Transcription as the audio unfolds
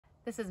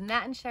This is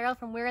Matt and Cheryl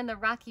from We're in the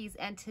Rockies,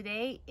 and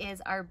today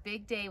is our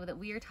big day that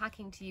we are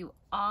talking to you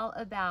all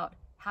about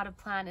how to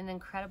plan an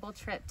incredible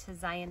trip to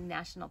Zion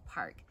National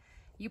Park.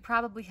 You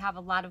probably have a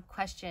lot of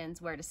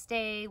questions: where to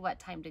stay, what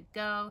time to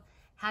go,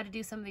 how to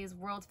do some of these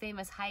world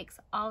famous hikes,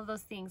 all of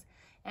those things.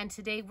 And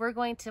today we're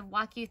going to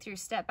walk you through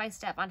step by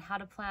step on how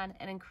to plan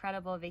an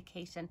incredible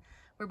vacation.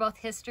 We're both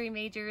history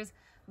majors.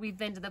 We've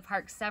been to the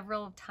park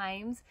several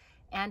times,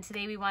 and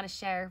today we want to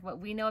share what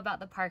we know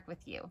about the park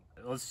with you.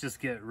 Let's just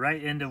get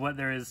right into what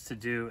there is to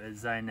do at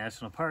Zion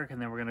National Park,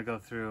 and then we're going to go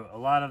through a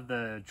lot of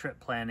the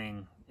trip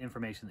planning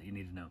information that you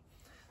need to know.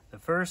 The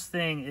first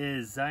thing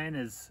is Zion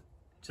is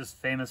just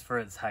famous for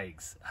its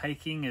hikes.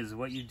 Hiking is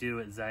what you do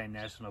at Zion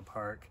National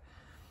Park.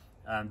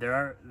 There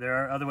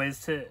are other ways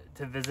to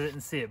visit it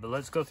and see it, but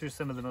let's go through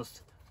some of the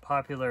most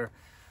popular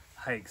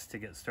hikes to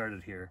get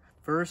started here.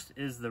 First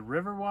is the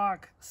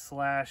Riverwalk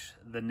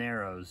 / the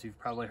Narrows. You've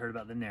probably heard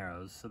about the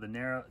Narrows. So the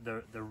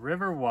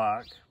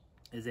Riverwalk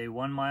is a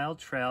 1-mile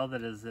trail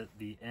that is at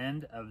the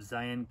end of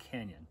Zion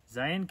Canyon.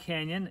 Zion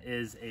Canyon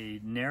is a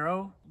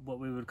narrow, what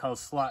we would call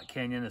slot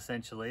canyon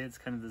essentially. It's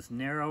kind of this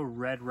narrow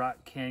red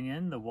rock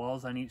canyon. The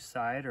walls on each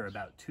side are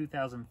about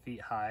 2,000 feet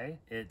high.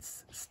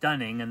 It's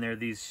stunning, and they're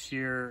these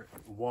sheer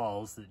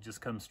walls that just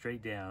come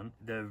straight down.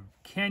 The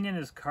canyon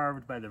is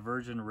carved by the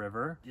Virgin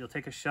River. You'll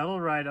take a shuttle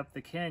ride up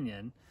the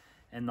canyon,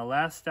 and the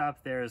last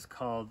stop there is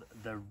called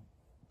the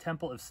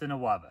Temple of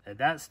Sinawaba. At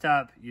that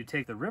stop, you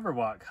take the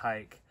Riverwalk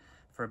hike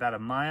for about a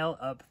mile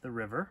up the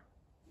river,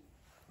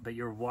 but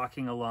you're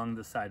walking along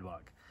the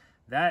sidewalk.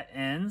 That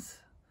ends,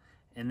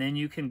 and then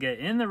you can get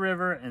in the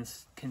river and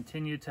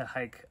continue to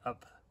hike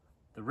up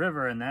the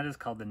river, and that is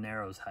called the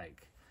Narrows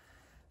hike.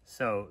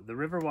 So the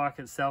Riverwalk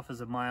itself is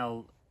a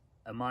mile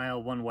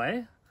one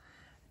way,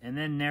 and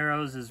then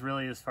Narrows is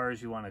really as far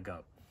as you want to go.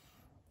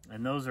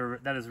 And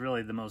that is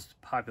really the most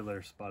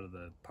popular spot of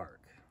the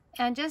park.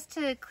 And just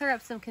to clear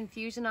up some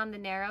confusion on the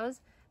Narrows,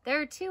 there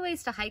are two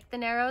ways to hike the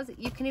Narrows.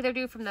 You can either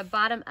do from the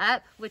bottom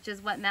up, which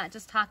is what Matt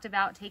just talked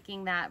about,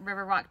 taking that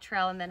Riverwalk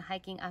trail and then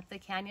hiking up the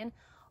canyon.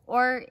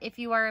 Or if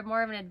you are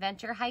more of an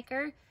adventure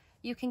hiker,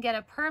 you can get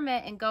a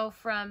permit and go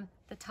from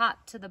the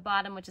top to the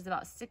bottom, which is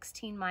about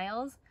 16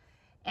 miles.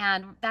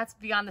 And that's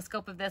beyond the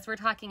scope of this. We're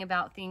talking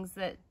about things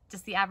that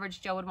just the average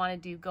Joe would want to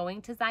do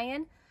going to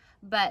Zion.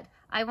 But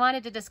I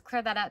wanted to just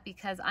clear that up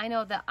because I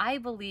know that I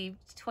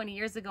believed 20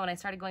 years ago when I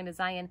started going to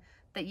Zion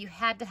that you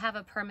had to have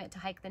a permit to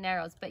hike the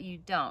Narrows, but you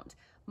don't.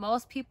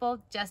 Most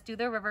people just do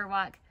the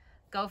Riverwalk,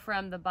 go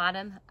from the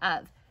bottom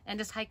up, and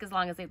just hike as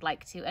long as they'd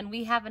like to. And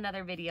we have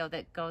another video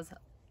that goes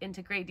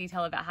into great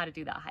detail about how to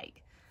do that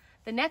hike.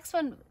 The next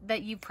one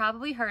that you've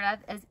probably heard of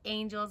is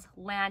Angel's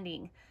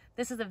Landing.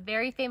 This is a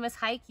very famous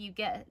hike. You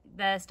get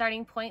the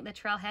starting point, the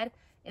trailhead,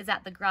 is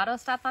at the grotto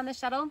stop on the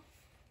shuttle.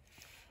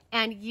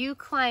 And you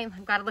climb,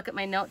 I've got to look at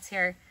my notes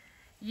here,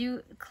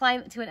 you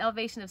climb to an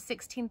elevation of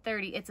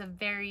 1630. It's a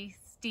very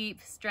steep,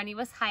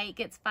 strenuous hike.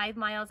 It's 5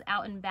 miles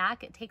out and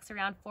back. It takes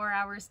around 4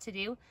 hours to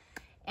do.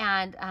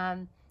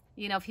 And,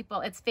 you know,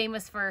 it's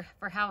famous for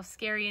how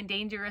scary and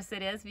dangerous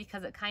it is,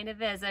 because it kind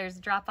of is. There's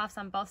drop-offs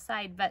on both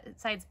sides,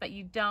 but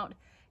you don't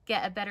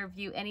get a better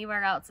view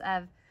anywhere else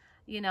of,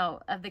 you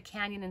know, of the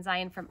canyon in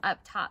Zion from up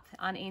top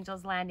on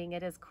Angel's Landing.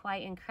 It is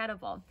quite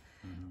incredible.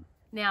 Mm-hmm.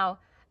 Now,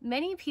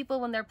 many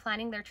people, when they're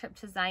planning their trip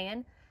to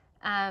Zion,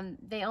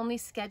 they only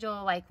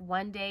schedule like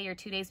 1 day or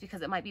 2 days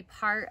because it might be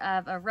part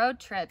of a road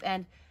trip.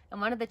 And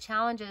one of the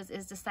challenges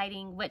is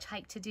deciding which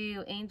hike to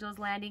do, Angel's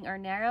Landing or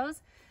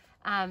Narrows.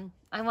 I'm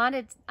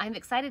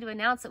excited to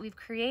announce that we've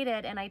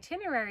created an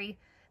itinerary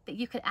that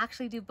you could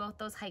actually do both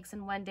those hikes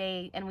in 1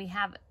 day. And we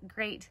have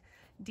great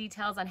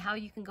details on how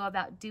you can go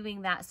about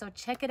doing that. So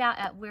check it out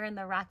at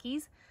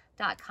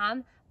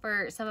we'reintherockies.com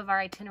for some of our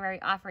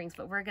itinerary offerings.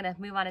 But we're going to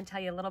move on and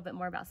tell you a little bit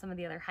more about some of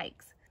the other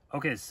hikes.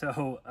 Okay,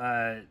 so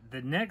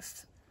the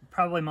next,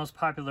 probably most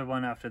popular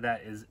one after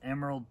that is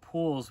Emerald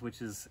Pools,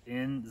 which is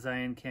in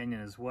Zion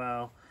Canyon as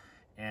well.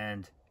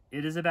 And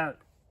it is about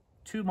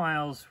 2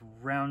 miles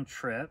round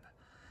trip.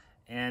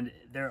 And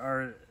there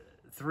are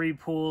 3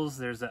 pools.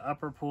 There's an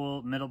upper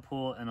pool, middle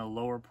pool, and a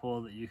lower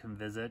pool that you can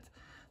visit.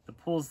 The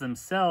pools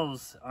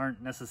themselves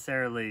aren't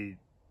necessarily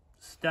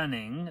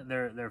stunning.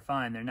 They're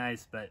fine, they're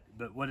nice, but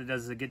what it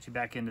does is it gets you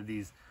back into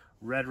these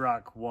red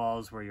rock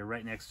walls where you're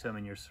right next to them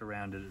and you're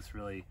surrounded. It's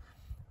really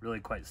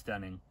quite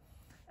stunning.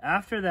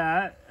 After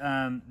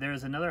that,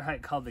 there's another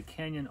hike called the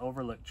Canyon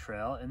Overlook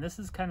Trail, and this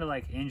is kind of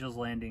like Angel's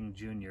Landing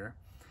Jr.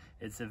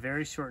 It's a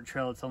very short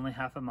trail. It's only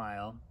half a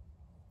mile.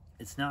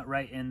 It's not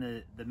right in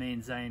the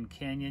main Zion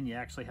Canyon. You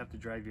actually have to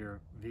drive your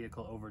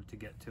vehicle over to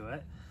get to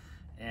it.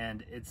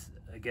 And it's,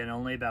 again,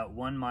 only about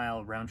 1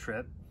 mile round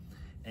trip.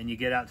 And you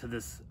get out to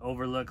this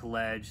overlook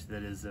ledge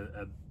that is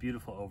a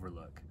beautiful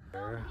overlook.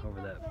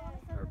 Over that,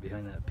 or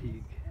behind that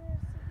peak.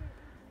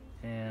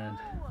 And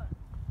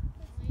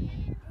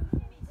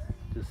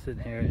just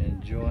sitting here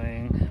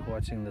enjoying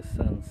watching the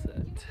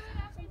sunset.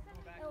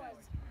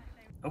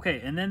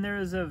 Okay, and then there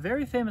is a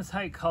very famous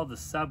hike called the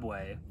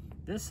Subway.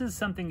 This is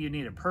something you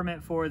need a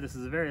permit for. This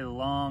is a very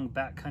long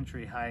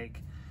backcountry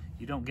hike.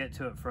 you don't get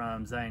to it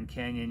from Zion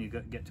Canyon, you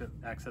get to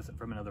access it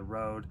from another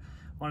road.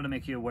 Wanted to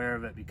make you aware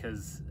of it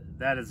because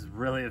that is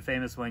really a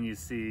famous one you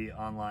see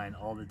online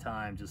all the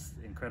time, just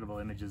incredible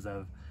images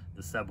of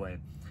the subway.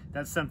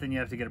 That's something you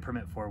have to get a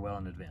permit for well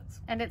in advance.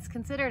 And it's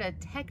considered a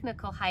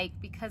technical hike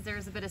because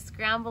there's a bit of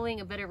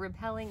scrambling, a bit of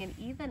rappelling, and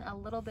even a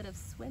little bit of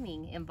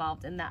swimming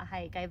involved in that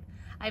hike.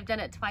 I've done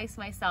it twice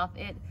myself.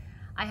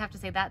 I have to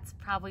say that's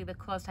probably the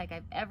coolest hike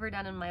I've ever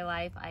done in my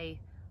life. I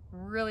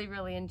really,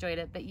 really enjoyed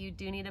it, but you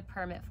do need a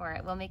permit for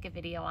it. We'll make a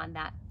video on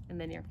that in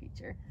the near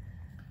future.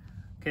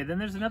 Okay, then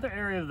there's another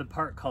area of the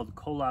park called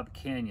Kolob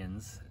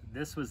Canyons.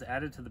 This was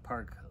added to the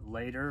park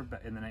later,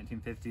 but in the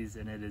 1950s,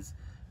 and it is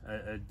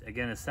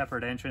again a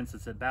separate entrance.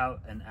 It's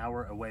about an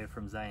hour away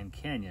from Zion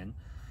Canyon,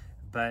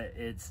 but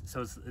it's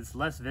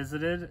less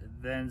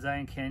visited than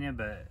Zion Canyon,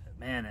 but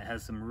man, it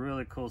has some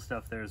really cool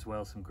stuff there as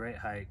well. Some great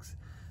hikes,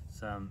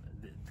 some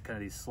kind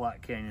of these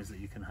slot canyons that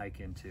you can hike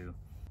into.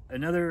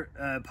 Another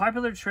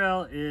popular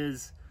trail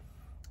is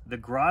the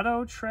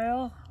Grotto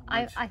Trail.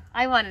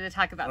 I wanted to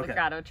talk about the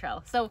Grotto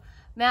Trail. So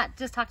Matt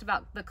just talked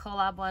about the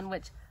Kolob one,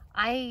 which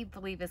I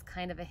believe is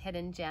kind of a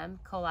hidden gem,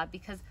 Kolob,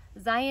 because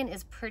Zion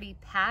is pretty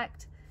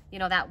packed. You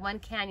know, that one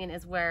canyon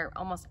is where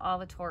almost all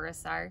the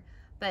tourists are.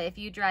 But if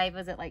you drive,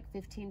 is it like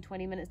 15,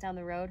 20 minutes down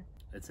the road?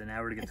 It's an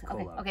hour to get to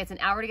Kolob. Okay, it's an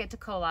hour to get to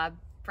Kolob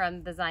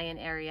from the Zion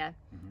area.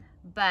 Mm-hmm.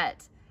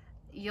 But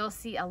you'll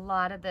see a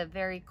lot of the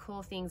very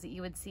cool things that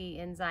you would see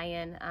in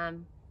Zion,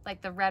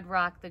 like the red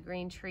rock, the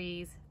green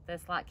trees, the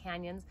slot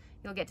canyons.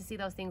 You'll get to see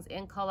those things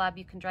in Kolob.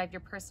 You can drive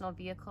your personal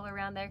vehicle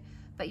around there,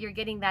 but you're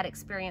getting that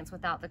experience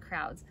without the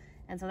crowds.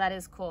 And so that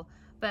is cool.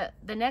 But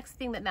the next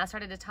thing that Matt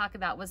started to talk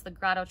about was the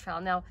Grotto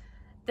Trail. Now,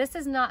 this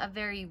is not a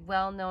very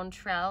well-known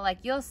trail. Like,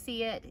 you'll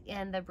see it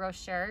in the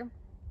brochure,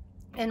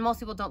 and most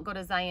people don't go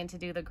to Zion to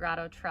do the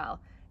Grotto Trail.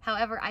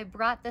 However, I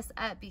brought this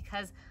up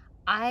because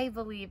I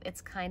believe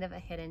it's kind of a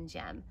hidden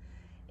gem.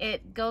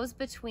 It goes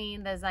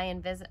between the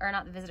Zion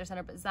not the visitor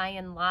center, but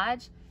Zion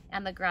Lodge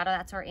and the grotto.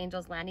 That's where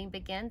Angel's Landing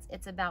begins.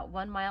 It's about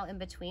 1 mile in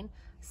between.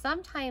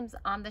 Sometimes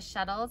on the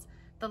shuttles,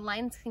 the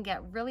lines can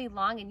get really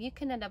long and you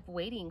can end up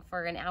waiting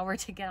for an hour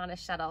to get on a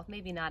shuttle.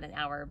 Maybe not an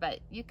hour, but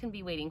you can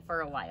be waiting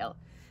for a while.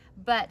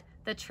 But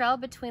the trail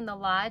between the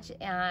lodge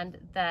and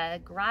the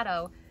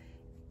grotto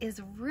is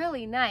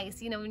really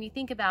nice. You know, when you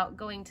think about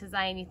going to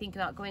Zion, you think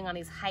about going on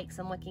these hikes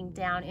and looking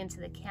down into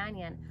the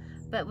canyon.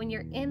 But when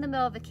you're in the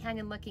middle of the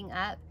canyon looking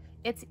up,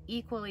 it's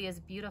equally as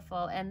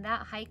beautiful. And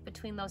that hike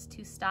between those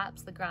two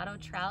stops, the Grotto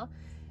Trail,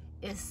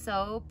 is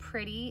so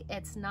pretty.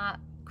 It's not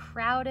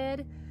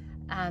crowded.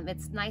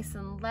 It's nice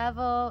and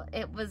level.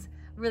 It was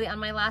really, on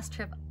my last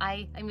trip,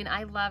 I mean,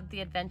 I loved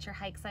the adventure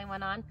hikes I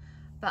went on,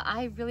 but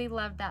I really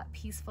loved that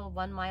peaceful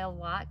 1 mile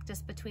walk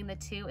just between the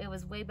two. It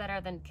was way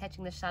better than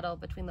catching the shuttle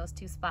between those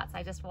two spots.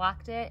 I just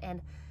walked it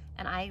and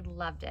I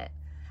loved it.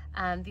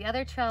 The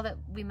other trail that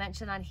we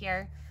mentioned on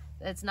here,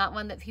 it's not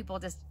one that people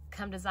just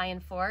come to Zion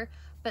for,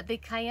 but the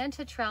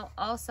Kayenta Trail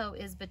also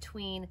is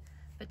between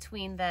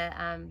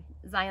the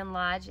Zion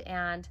Lodge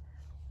and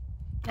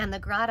the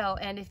grotto.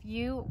 And if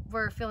you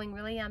were feeling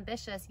really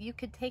ambitious, you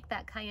could take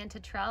that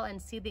Kayenta Trail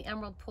and see the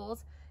Emerald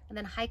Pools and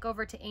then hike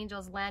over to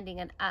Angel's Landing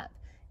and up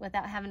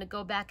without having to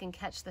go back and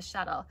catch the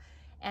shuttle.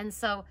 And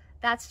so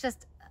that's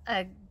just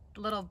a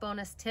little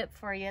bonus tip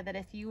for you, that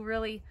if you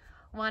really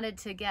wanted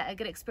to get a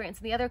good experience.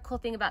 And the other cool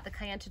thing about the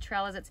Kayenta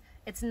Trail is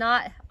it's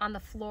not on the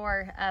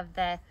floor of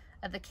the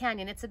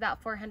canyon. It's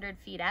about 400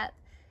 feet up,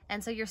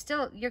 and so you're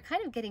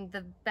kind of getting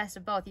the best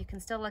of both. You can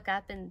still look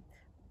up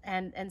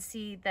and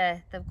see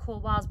the cool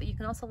walls, but you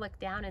can also look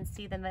down and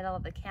see the middle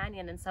of the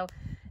canyon. And so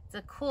it's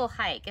a cool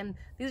hike. And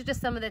these are just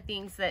some of the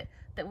things that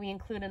we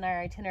include in our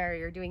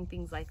itinerary, or doing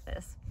things like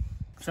this.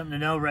 Something to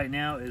know right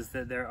now is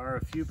that there are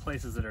a few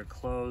places that are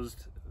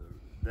closed.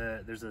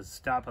 There's a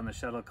stop on the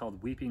shuttle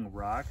called Weeping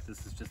Rock.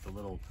 This is just a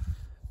little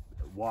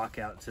walk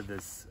out to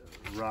this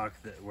rock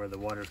where the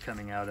water's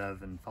coming out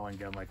of and falling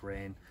down like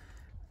rain.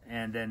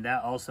 And then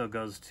that also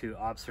goes to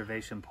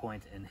Observation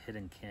Point and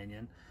Hidden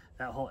Canyon.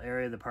 That whole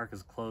area of the park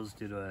is closed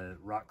due to a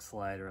rock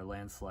slide or a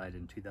landslide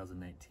in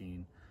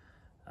 2019.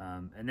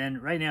 And then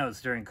right now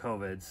it's during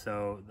COVID,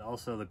 so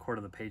also the Court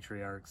of the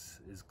Patriarchs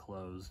is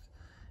closed,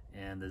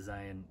 and the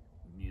Zion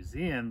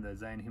Museum, the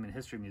Zion Human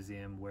History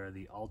Museum, where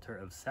the Altar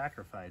of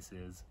Sacrifice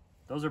is,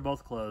 those are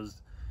both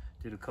closed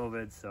due to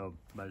COVID, so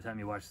by the time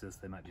you watch this,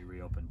 they might be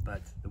reopened.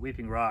 But the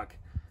Weeping Rock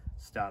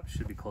stop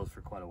should be closed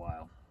for quite a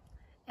while.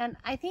 And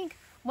I think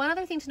one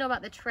other thing to know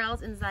about the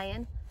trails in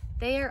Zion,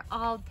 they are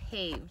all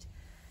paved.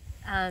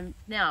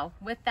 Now,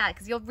 with that,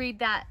 because you'll read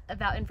that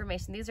about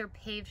information, these are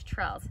paved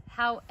trails.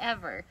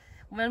 However,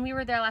 when we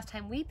were there last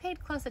time, we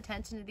paid close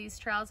attention to these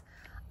trails.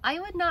 I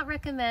would not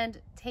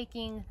recommend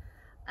taking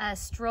a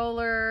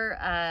stroller,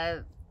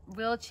 a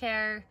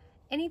wheelchair,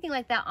 anything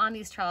like that on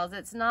these trails.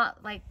 It's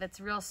not like that's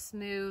real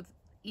smooth,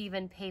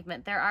 even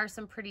pavement. There are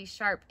some pretty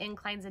sharp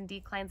inclines and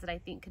declines that I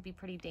think could be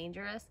pretty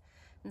dangerous.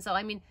 And so,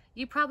 I mean,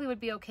 you probably would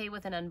be okay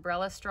with an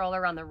umbrella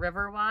stroller on the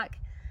river walk,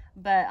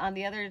 but on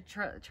the other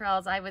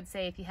trails, I would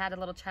say if you had a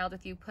little child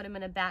with you, put them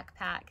in a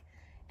backpack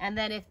And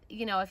then if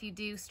you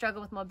do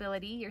struggle with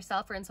mobility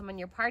yourself or in someone in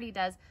your party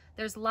does,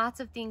 there's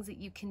lots of things that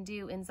you can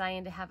do in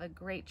Zion to have a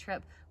great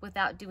trip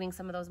without doing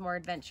some of those more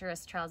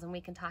adventurous trails. And we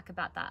can talk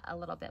about that a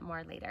little bit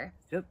more later.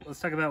 Yep, let's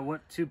talk about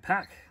what to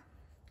pack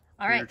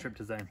for your trip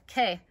to Zion.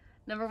 Okay,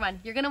 number one,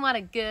 you're gonna want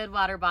a good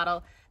water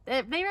bottle.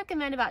 They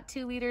recommend about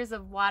 2 liters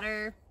of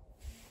water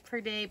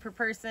per day per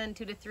person,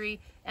 2 to 3.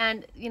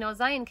 And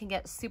Zion can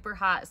get super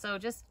hot, so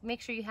just make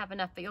sure you have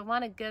enough. But you'll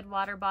want a good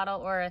water bottle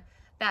or a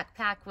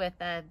backpack with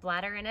a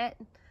bladder in it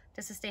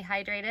just to stay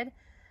hydrated.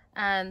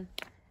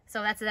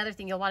 So that's another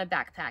thing, you'll want a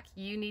backpack.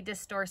 You need to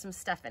store some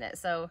stuff in it,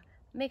 so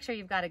make sure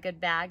you've got a good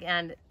bag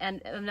and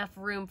enough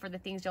room for the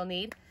things you'll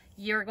need.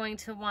 You're going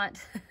to want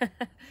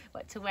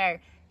what to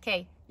wear.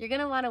 Okay, you're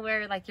gonna want to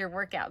wear like your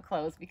workout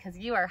clothes because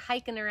you are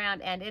hiking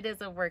around and it is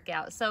a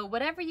workout. So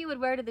whatever you would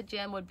wear to the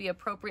gym would be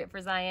appropriate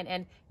for Zion,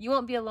 and you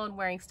won't be alone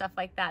wearing stuff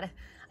like that.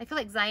 I feel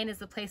like Zion is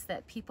the place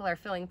that people are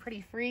feeling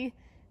pretty free.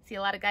 See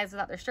a lot of guys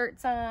without their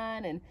shirts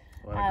on, and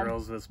a lot of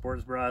girls with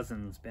sports bras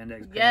and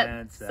spandex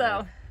pants.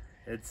 So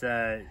it's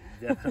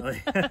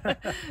definitely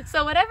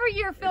so whatever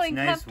you're feeling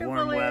nice, comfortable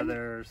warm in,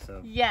 weather. So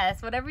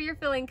yes, whatever you're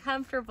feeling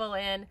comfortable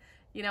in,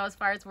 as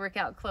far as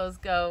workout clothes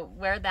go,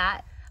 wear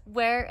that.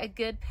 Wear a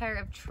good pair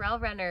of trail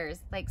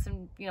runners, like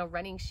some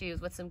running shoes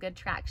with some good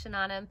traction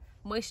on them.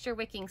 Moisture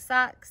wicking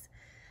socks.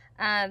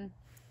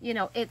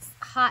 It's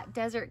hot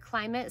desert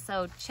climate,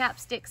 so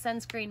chapstick,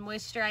 sunscreen,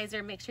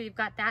 moisturizer, make sure you've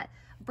got that.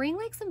 Bring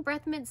like some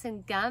breath mints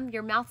and gum.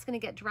 Your mouth's gonna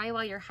get dry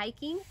while you're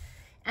hiking.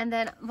 And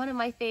then one of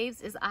my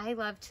faves is I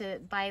love to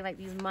buy like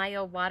these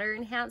Mayo water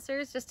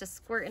enhancers just to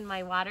squirt in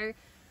my water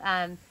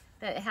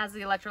that has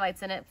the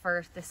electrolytes in it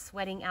for the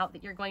sweating out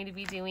that you're going to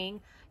be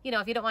doing.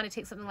 If you don't want to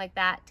take something like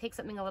that, take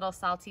something a little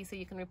salty so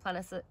you can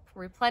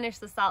replenish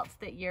the salts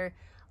that you're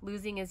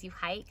losing as you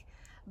hike.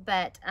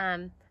 But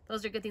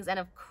those are good things. And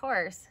of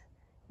course,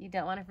 you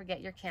don't want to forget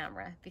your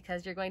camera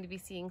because you're going to be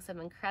seeing some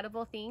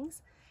incredible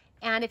things.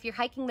 And if you're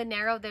hiking the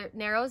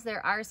narrows,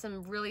 there are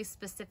some really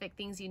specific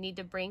things you need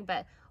to bring,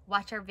 but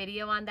watch our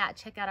video on that.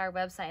 Check out our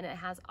website, and it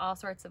has all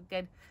sorts of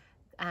good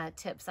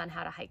tips on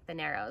how to hike the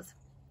narrows.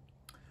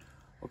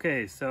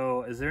 Okay,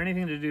 so is there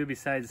anything to do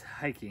besides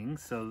hiking?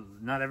 So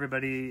not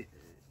everybody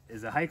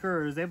is a hiker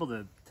or is able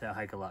to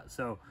hike a lot.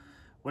 So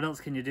what else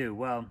can you do?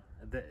 Well,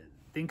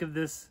 think of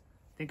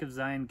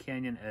Zion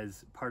Canyon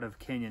as part of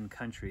canyon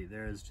country.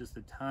 There is just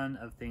a ton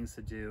of things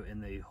to do in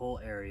the whole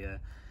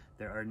area.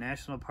 There are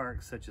national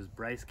parks such as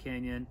Bryce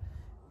Canyon,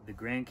 the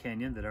Grand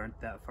Canyon that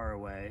aren't that far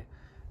away.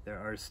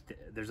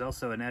 There's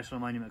also a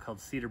national monument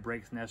called Cedar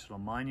Breaks National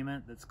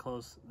Monument that's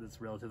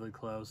relatively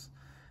close.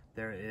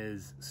 There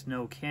is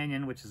Snow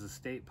Canyon, which is a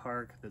state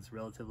park that's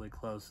relatively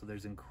close. So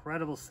there's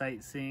incredible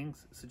sightseeing.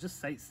 So just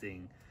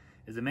sightseeing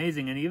is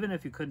amazing. And even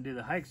if you couldn't do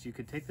the hikes, you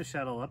could take the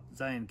shuttle up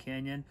Zion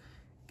Canyon,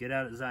 get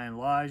out at Zion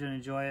Lodge and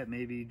enjoy it,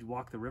 maybe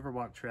walk the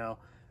Riverwalk Trail.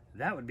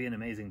 That would be an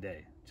amazing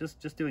day.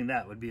 Just doing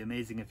that would be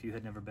amazing if you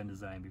had never been to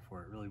Zion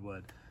before. It really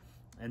would.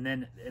 And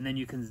then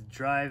you can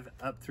drive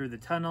up through the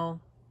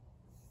tunnel,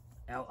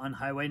 out on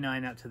Highway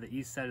 9 out to the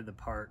east side of the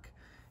park,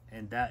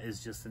 and that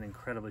is just an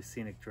incredibly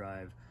scenic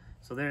drive.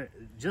 So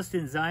just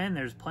in Zion,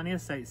 there's plenty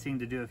of sightseeing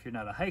to do if you're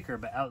not a hiker,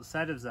 but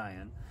outside of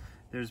Zion,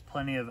 there's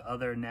plenty of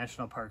other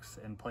national parks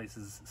and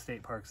places,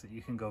 state parks that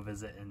you can go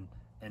visit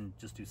and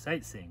just do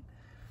sightseeing.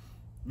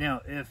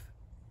 Now, if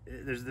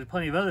there's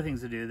plenty of other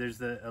things to do, there's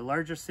a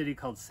larger city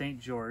called St.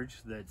 George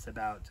that's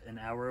about an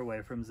hour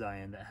away from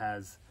Zion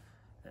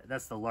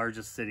that's the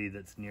largest city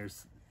that's near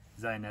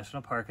Zion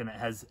National Park, and it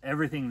has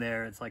everything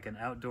there. It's like an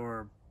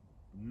outdoor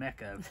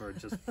mecca for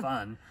just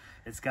fun.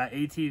 It's got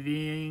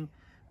ATVing,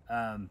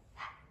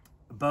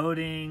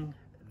 boating.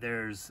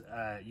 There's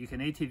you can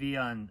ATV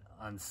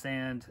on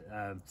sand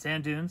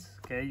dunes.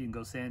 Okay, you can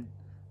go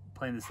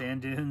play in the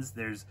sand dunes.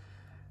 There's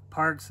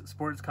parks,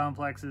 sports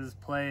complexes,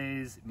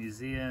 plays,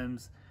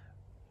 museums,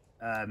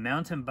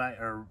 mountain bike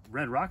or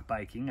red rock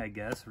biking, I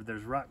guess.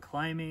 There's rock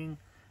climbing.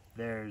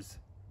 There's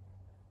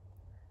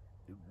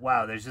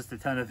just a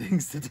ton of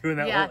things to do in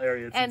that whole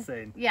area. It's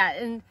insane. Yeah,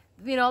 and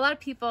a lot of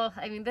people,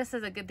 this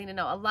is a good thing to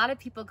know. A lot of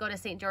people go to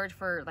St. George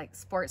for like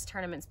sports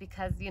tournaments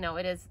because,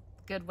 it is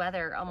good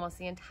weather almost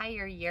the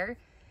entire year.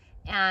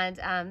 And,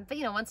 but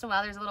once in a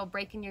while there's a little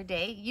break in your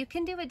day. You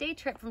can do a day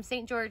trip from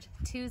St. George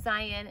to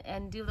Zion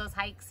and do those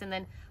hikes and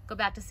then go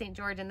back to St.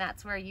 George. And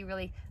that's where you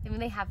really,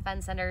 they have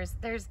fun centers.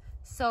 There's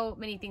so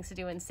many things to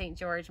do in St.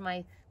 George.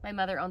 My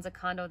mother owns a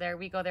condo there.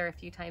 We go there a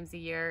few times a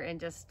year and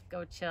just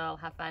go chill,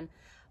 have fun.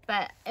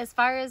 But as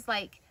far as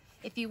like,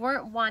 if you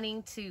weren't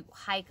wanting to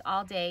hike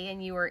all day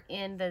and you were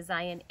in the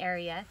Zion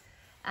area,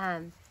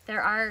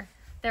 there are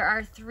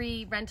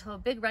 3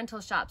 big rental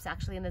shops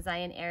actually in the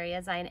Zion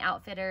area: Zion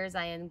Outfitter,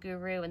 Zion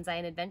Guru, and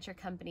Zion Adventure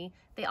Company.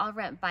 They all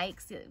rent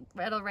bikes.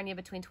 It'll run you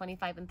between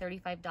 $25 and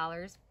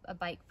 $35 a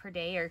bike per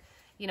day, or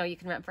you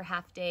can rent for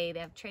half day.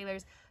 They have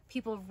trailers.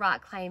 People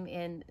rock climb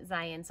in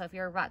Zion, so if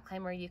you're a rock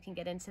climber, you can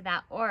get into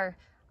that. Or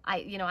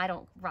I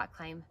don't rock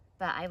climb,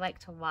 but I like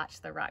to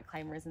watch the rock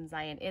climbers in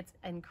Zion. It's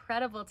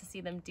incredible to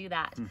see them do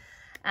that.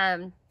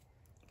 And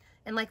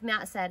like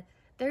Matt said,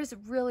 there's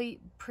really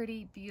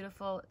pretty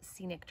beautiful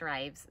scenic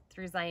drives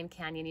through Zion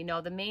Canyon. You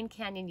know, the main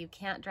canyon you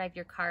can't drive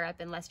your car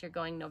up unless you're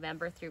going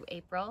November through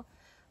April,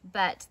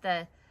 but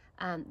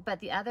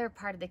the other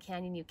part of the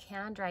canyon you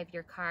can drive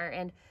your car.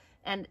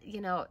 And you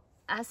know,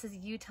 us as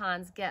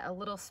Utahns get a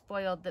little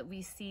spoiled that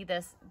we see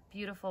this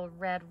beautiful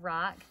red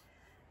rock.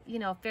 You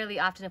know, fairly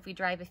often if we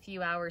drive a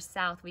few hours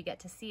south, we get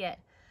to see it.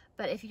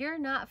 But if you're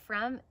not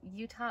from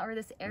Utah or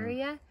this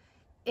area,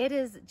 it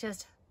is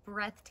just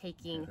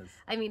breathtaking.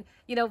 I mean,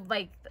 you know,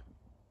 like,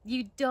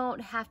 you don't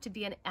have to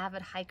be an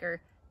avid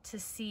hiker to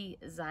see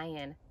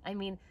Zion. I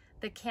mean,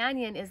 the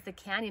canyon is the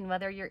canyon,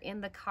 whether you're in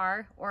the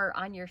car or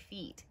on your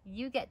feet.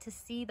 You get to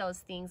see those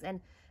things,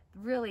 and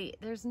really,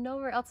 there's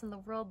nowhere else in the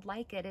world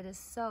like it. It is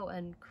so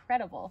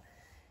incredible.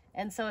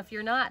 And so if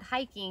you're not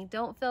hiking,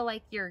 don't feel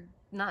like you're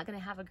not going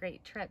to have a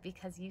great trip,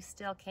 because you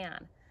still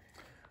can.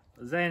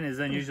 Zion is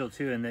unusual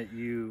too in that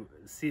you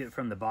see it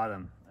from the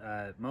bottom.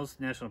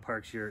 Most national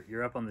parks,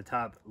 you're up on the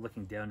top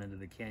looking down into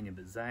the canyon,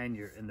 but Zion,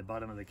 you're in the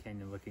bottom of the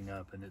canyon looking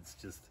up, and it's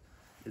just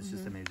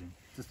amazing.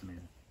 Just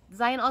amazing.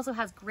 Zion also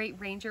has great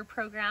ranger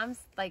programs.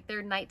 Like,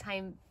 their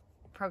nighttime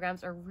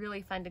programs are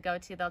really fun to go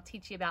to. They'll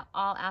teach you about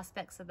all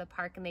aspects of the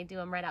park, and they do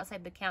them right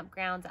outside the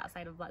campgrounds,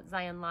 outside of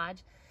Zion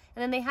Lodge.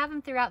 And then they have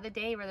them throughout the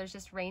day where there's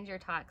just ranger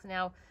talks.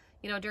 Now,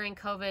 you know, during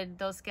COVID,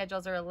 those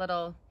schedules are a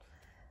little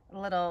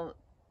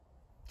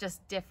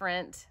just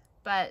different,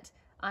 but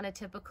on a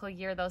typical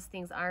year, those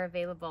things are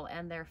available,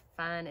 and they're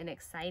fun and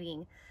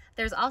exciting.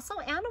 There's also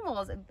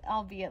animals,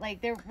 albeit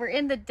like we're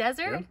in the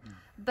desert,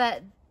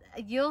 but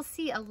you'll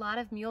see a lot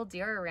of mule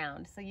deer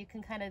around, so you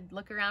can kind of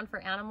look around for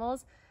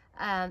animals.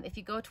 If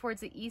you go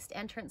towards the east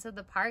entrance of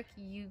the park,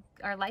 you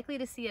are likely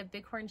to see a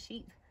bighorn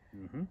sheep.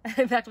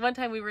 In fact, one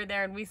time we were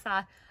there and we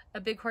saw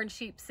a bighorn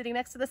sheep sitting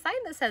next to the sign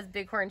that says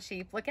bighorn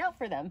sheep, look out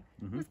for them.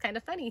 It was kind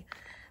of funny.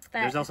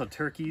 But there's also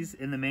turkeys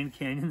in the main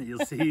canyon that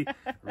you'll see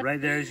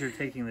right there as you're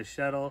taking the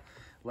shuttle.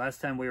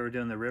 Last time we were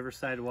doing the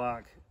Riverside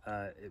Walk,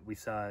 we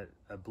saw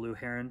a blue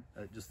heron,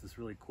 just this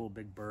really cool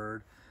big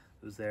bird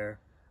that was there.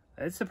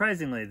 It's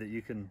surprisingly that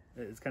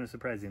it's kind of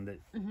surprising that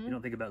you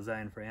don't think about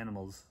Zion for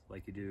animals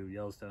like you do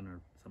Yellowstone or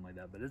something like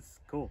that, but it's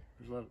cool.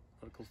 There's a lot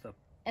of cool stuff.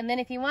 And then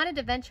if you wanted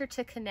to venture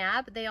to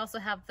Kanab, they also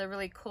have the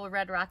really cool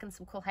Red Rock and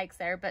some cool hikes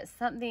there. But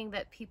something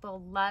that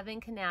people love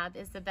in Kanab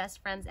is the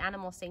Best Friends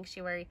Animal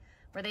Sanctuary,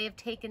 where they have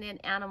taken in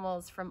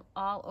animals from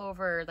all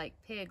over, like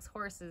pigs,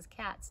 horses,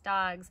 cats,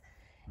 dogs.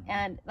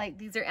 And like,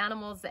 these are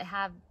animals that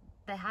have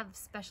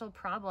special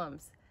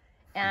problems.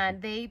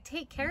 And they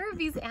take care of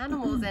these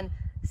animals, and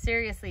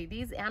seriously,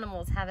 these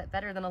animals have it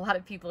better than a lot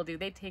of people do.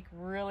 They take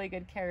really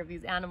good care of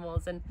these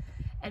animals, and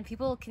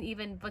people can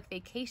even book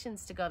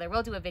vacations to go there.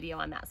 We'll do a video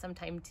on that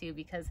sometime too,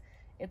 because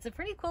it's a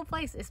pretty cool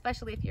place,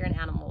 especially if you're an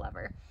animal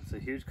lover. It's a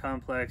huge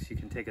complex. You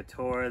can take a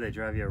tour. They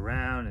drive you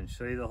around and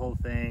show you the whole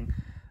thing.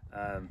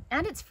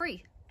 And it's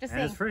free. Just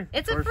saying. It's free.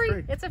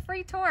 It's a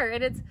free tour,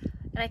 and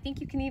I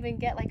think you can even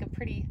get like a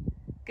pretty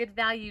good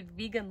valued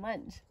vegan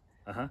lunch.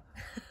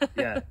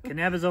 Yeah,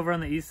 Kanab is over on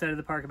the east side of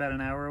the park, about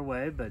an hour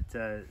away, but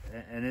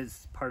and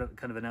it's part of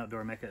kind of an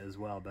outdoor mecca as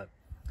well. But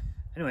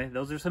anyway,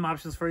 those are some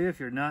options for you if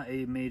you're not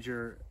a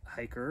major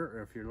hiker,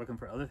 or if you're looking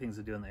for other things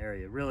to do in the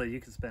area. Really, you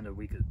could spend a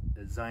week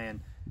at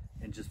Zion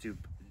and just do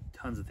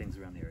tons of things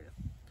around the area.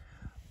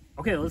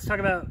 Okay, let's talk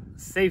about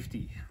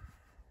safety.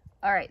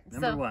 All right.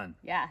 Number one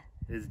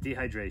is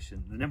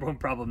dehydration. The number one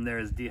problem there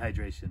is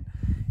dehydration.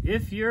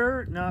 If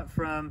you're not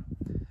from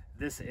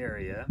this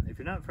area, if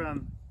you're not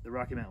from the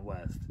Rocky Mountain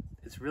West,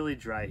 it's really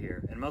dry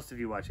here. And most of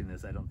you watching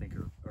this, I don't think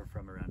are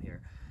from around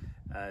here.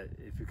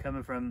 If you're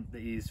coming from the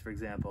east, for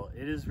example,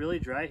 it is really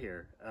dry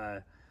here.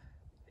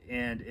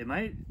 And it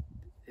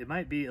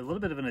might be a little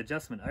bit of an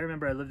adjustment. I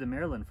remember I lived in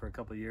Maryland for a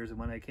couple of years, and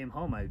when I came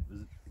home, I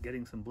was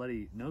getting some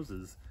bloody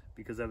noses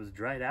because I was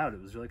dried out.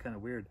 It was really kind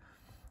of weird.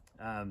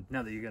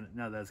 Not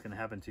that that's gonna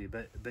happen to you,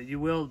 but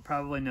you will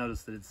probably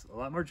notice that it's a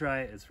lot more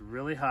dry. It's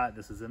really hot.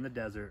 This is in the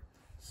desert,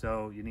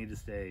 so you need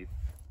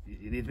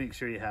to make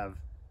sure you have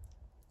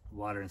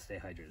water and stay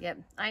hydrated. Yep.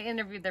 I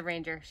interviewed the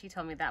ranger. She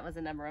told me that was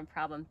the number one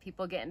problem.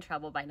 People get in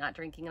trouble by not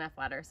drinking enough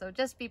water. So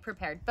just be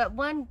prepared. But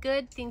one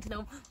good thing to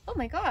know, oh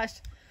my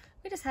gosh,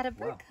 we just had a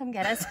bird come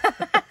get us.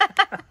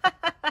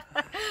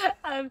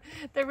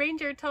 The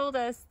ranger told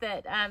us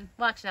that,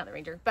 well, actually not the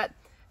ranger, but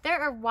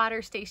there are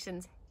water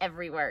stations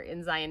everywhere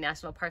in Zion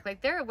National Park.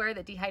 Like, they're aware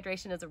that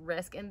dehydration is a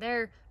risk, and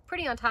they're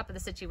pretty on top of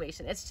the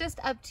situation. It's just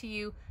up to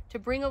you to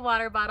bring a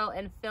water bottle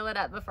and fill it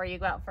up before you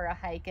go out for a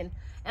hike. And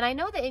I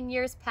know that in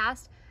years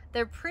past,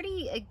 they're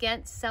pretty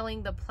against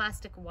selling the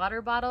plastic water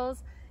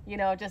bottles, you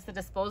know, just the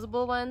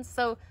disposable ones.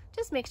 So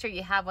just make sure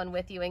you have one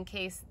with you in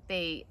case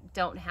they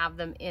don't have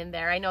them in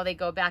there. I know they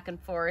go back and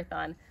forth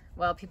on,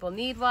 well, people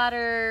need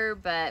water,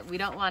 but we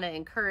don't want to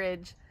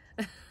encourage,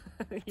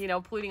 you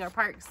know, polluting our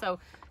parks. So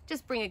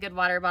just bring a good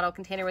water bottle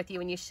container with you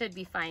and you should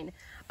be fine.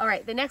 All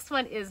right, the next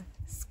one is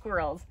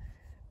squirrels.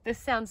 This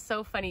sounds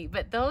so funny,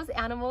 but those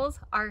animals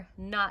are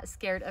not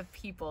scared of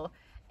people.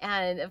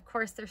 And of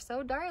course, they're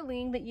so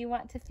darling that you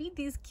want to feed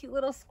these cute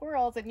little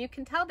squirrels, and you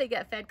can tell they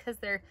get fed because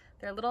they're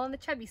a little on the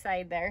chubby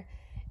side there.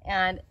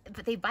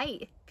 But they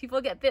bite.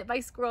 People get bit by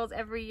squirrels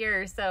every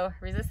year, so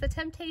resist the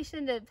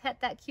temptation to pet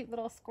that cute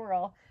little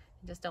squirrel.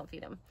 Just don't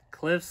feed them.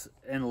 Cliffs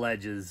and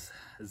ledges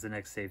is the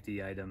next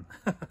safety item.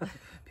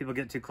 People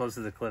get too close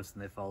to the cliffs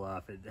and they fall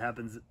off. It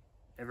happens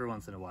every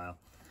once in a while.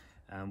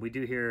 We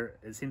do hear,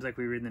 it seems like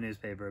we read in the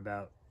newspaper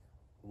about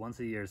once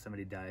a year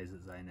somebody dies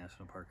at Zion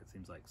National Park, it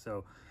seems like.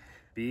 So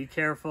be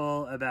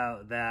careful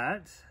about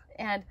that.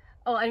 And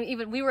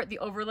even we were at the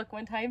Overlook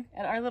one time,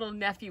 and our little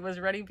nephew was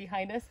running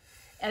behind us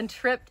and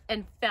tripped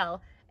and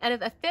fell. And if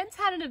the fence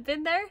hadn't have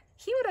been there,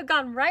 he would have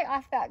gone right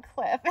off that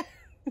cliff.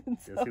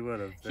 So yes, he would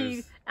have.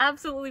 He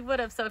absolutely would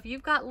have. So if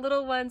you've got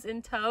little ones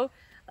in tow,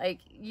 like,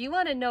 you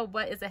want to know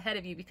what is ahead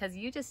of you, because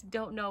you just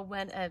don't know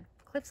when a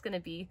cliff's going to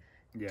be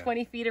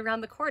 20 feet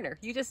around the corner.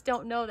 You just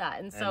don't know that.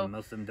 And so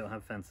most of them don't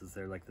have fences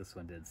there like this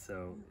one did.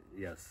 So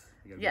yes,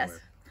 you gotta be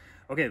aware.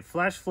 Okay,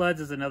 flash floods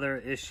is another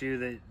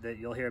issue that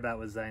you'll hear about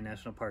with Zion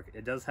National Park.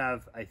 It does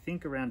have, I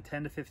think, around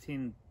 10 to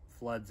 15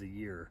 floods a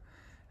year.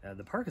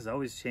 The park is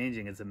always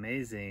changing. It's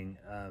amazing.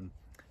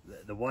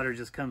 The water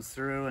just comes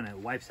through and it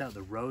wipes out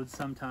the roads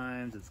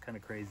sometimes. It's kind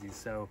of crazy.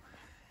 So,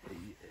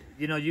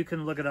 you know, you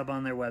can look it up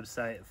on their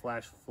website,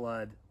 flash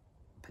flood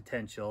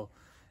potential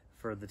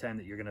for the time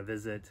that you're going to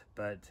visit.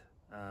 But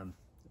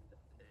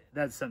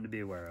that's something to be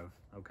aware of.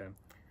 Okay.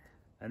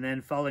 And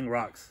then falling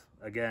rocks.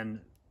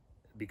 Again,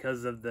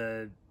 because of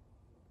the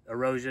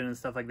erosion and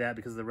stuff like that,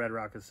 because the red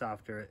rock is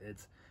softer,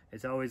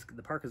 it's always,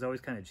 the park is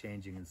always kind of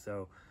changing. And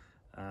so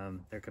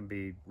there can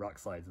be rock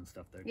slides and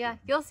stuff there. Yeah,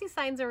 you'll see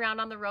signs around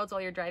on the roads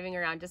while you're driving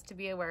around, just to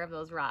be aware of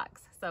those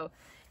rocks. So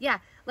yeah,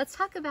 let's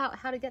talk about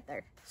how to get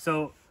there.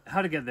 So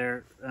how to get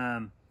there.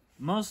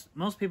 Most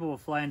people will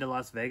fly into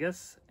Las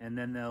Vegas and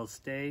then they'll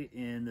stay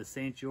in the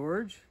St.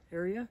 George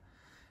area.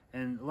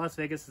 And Las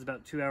Vegas is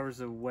about 2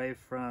 hours away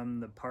from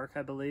the park,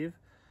 I believe.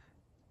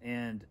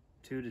 And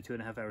 2 to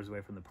 2.5 hours away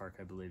from the park,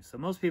 I believe. So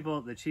most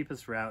people, the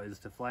cheapest route is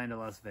to fly into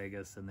Las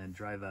Vegas and then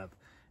drive up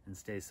and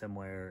stay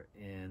somewhere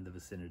in the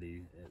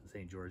vicinity, at the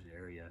St. George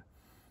area.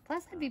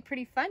 Plus, it'd be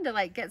pretty fun to,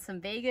 like, get some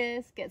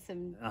Vegas, get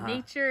some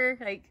nature,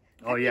 like.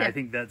 Oh yeah, I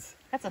think that's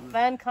a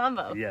fun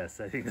combo. Yes,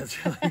 I think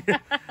that's really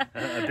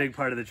a big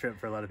part of the trip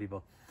for a lot of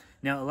people.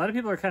 Now, a lot of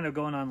people are kind of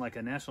going on like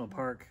a national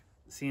park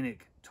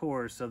scenic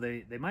tour, so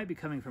they might be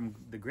coming from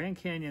the Grand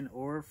Canyon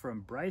or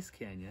from Bryce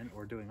Canyon,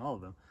 or doing all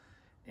of them.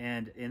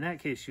 And in that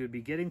case, you would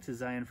be getting to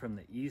Zion from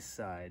the east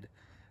side.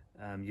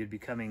 You'd be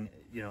coming,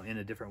 you know, in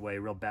a different way,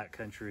 real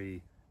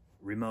backcountry,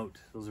 remote.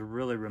 Those are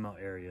really remote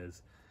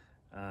areas.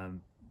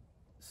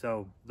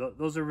 So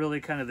those are really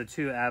kind of the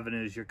two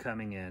avenues you're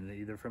coming in,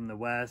 either from the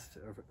west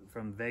or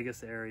from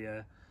Vegas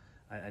area.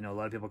 I know a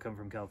lot of people come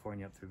from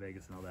California up through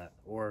Vegas and all that,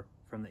 or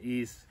from the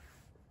east,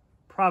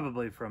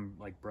 probably from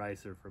like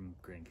Bryce or from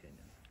Grand Canyon.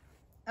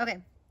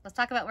 Okay, let's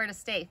talk about where to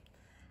stay.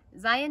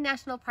 Zion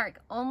National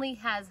Park only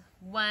has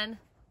one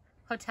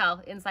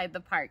hotel inside the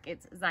park.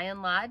 It's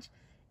Zion Lodge.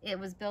 It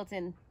was built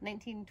in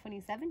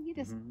 1927. You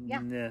just yeah,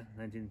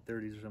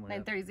 1930s or something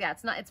like that. 1930s.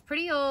 Yeah, it's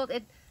pretty old.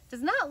 It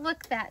does not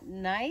look that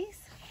nice.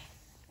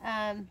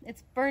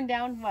 It's burned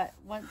down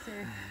once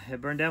or.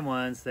 It burned down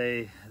once.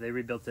 They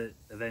rebuilt it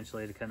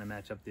eventually to kind of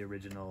match up the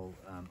original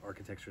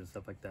architecture and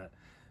stuff like that.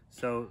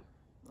 So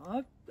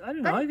I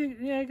don't know.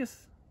 I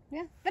guess.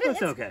 Yeah, but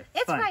it's okay.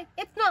 It's fine.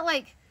 It's not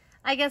like,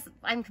 I guess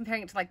I'm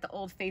comparing it to like the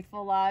Old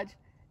Faithful Lodge.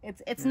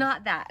 It's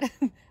not that,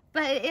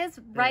 but it is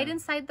right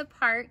inside the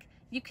park.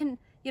 You can,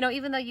 you know,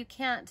 even though you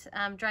can't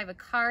drive a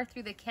car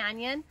through the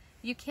canyon,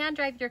 you can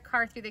drive your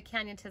car through the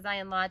canyon to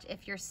Zion Lodge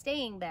if you're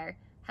staying there.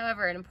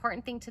 However, an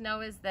important thing to know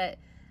is that,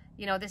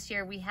 you know, this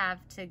year we have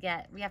to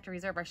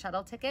reserve our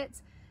shuttle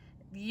tickets.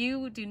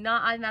 You do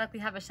not automatically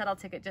have a shuttle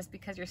ticket just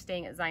because you're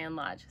staying at Zion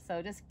Lodge.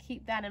 So just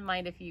keep that in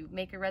mind if you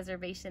make a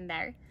reservation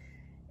there.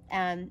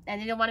 And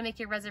you'll want to make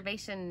your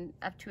reservation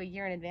up to a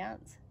year in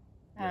advance.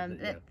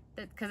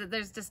 Because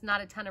there's just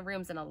not a ton of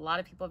rooms and a lot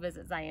of people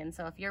visit Zion.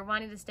 So if you're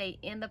wanting to stay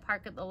in the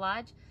park at the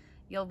lodge,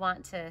 you'll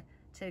want to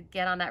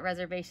get on that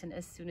reservation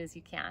as soon as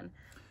you can.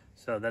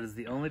 So that is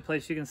the only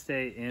place you can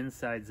stay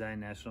inside Zion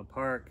National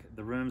Park.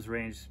 The rooms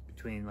range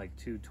between like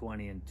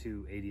 $220 and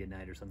 $280 a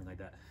night or something like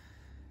that.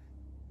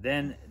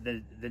 Then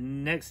the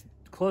next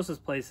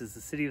closest place is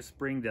the city of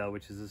Springdale,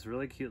 which is this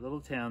really cute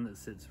little town that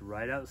sits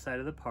right outside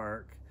of the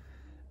park.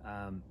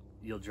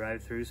 You'll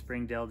drive through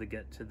Springdale to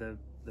get to the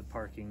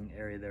parking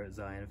area there at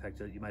Zion. In fact,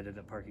 you might end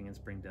up parking in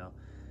Springdale.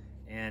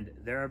 And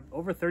there are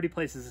over 30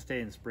 places to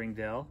stay in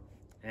Springdale,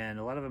 and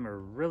a lot of them are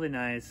really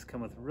nice,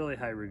 come with really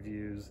high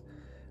reviews.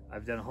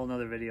 I've done a whole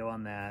nother video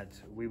on that.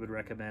 We would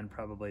recommend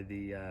probably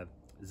the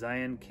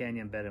Zion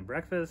Canyon Bed and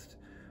Breakfast,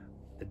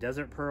 the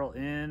Desert Pearl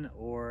Inn,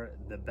 or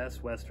the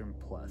Best Western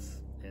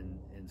Plus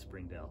in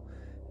Springdale.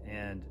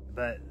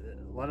 But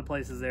a lot of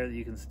places there that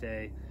you can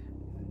stay.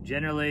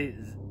 Generally,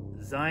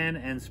 Zion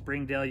and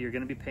Springdale, you're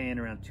going to be paying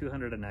around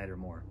 $200 a night or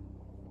more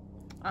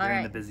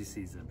during the busy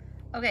season.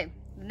 Okay,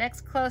 the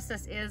next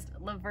closest is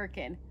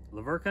Laverkin.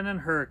 Laverkin and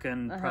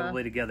Hurricane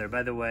probably together.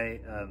 By the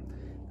way,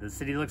 the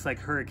city looks like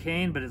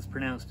Hurricane, but it's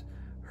pronounced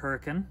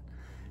Hurricane.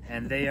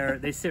 And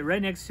they sit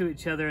right next to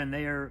each other, and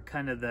they are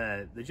kind of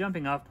the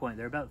jumping off point.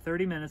 They're about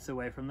 30 minutes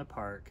away from the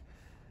park.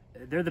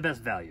 They're the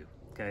best value.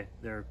 Okay,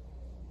 they're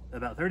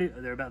about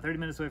 30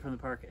 minutes away from the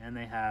park, and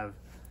they have,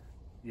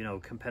 you know,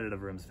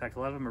 competitive rooms. In fact, a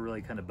lot of them are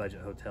really kind of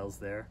budget hotels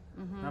there.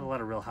 Not a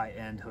lot of real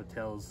high-end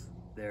hotels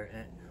there.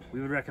 And we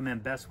would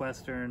recommend Best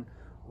Western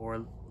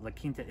or La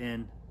Quinta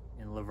Inn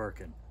in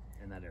Lavercan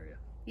in that area.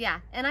 Yeah,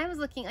 and I was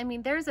looking, I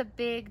mean, there's a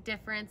big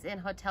difference in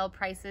hotel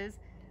prices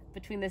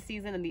between the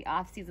season and the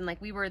off season.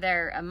 Like, we were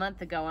there a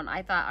month ago, and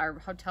I thought our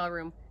hotel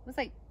room was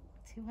like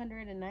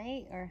 200 a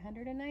night or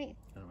 100 a night.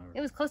 I don't remember.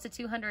 It was close to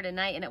 200 a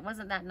night, and it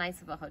wasn't that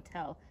nice of a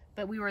hotel.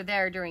 But we were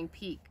there during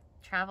peak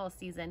travel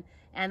season,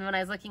 and when I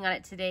was looking at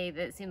it today,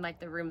 it seemed like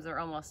the rooms are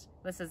almost,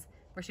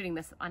 we're shooting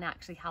this on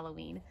actually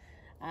Halloween.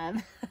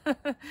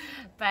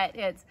 But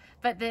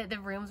the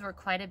rooms were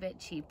quite a bit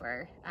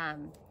cheaper.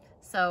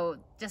 So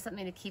just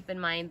something to keep in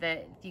mind,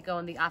 that if you go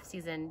in the off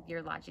season,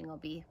 your lodging will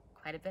be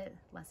quite a bit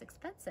less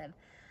expensive.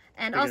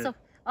 And also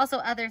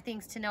other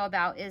things to know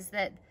about is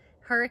that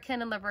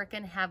Hurricane and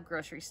Lavercan have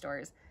grocery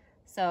stores.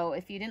 So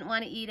if you didn't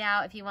want to eat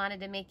out, if you wanted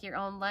to make your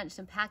own lunch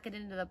and pack it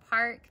into the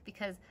park,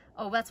 because,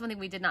 oh, that's one thing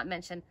we did not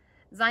mention.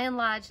 Zion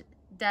Lodge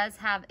does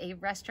have a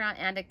restaurant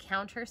and a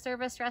counter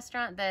service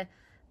restaurant.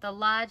 The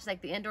lodge,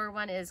 like the indoor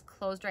one, is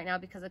closed right now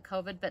because of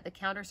COVID, but the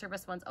counter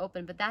service one's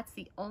open. But that's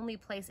the only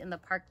place in the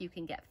park you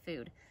can get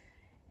food.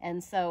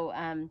 And so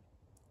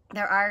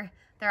there are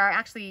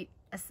actually,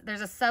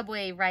 there's a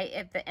Subway right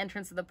at the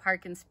entrance of the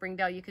park in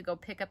Springdale. You could go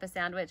pick up a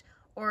sandwich,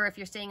 or if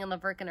you're staying in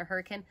Lavercan or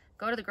Hurricane,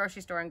 go to the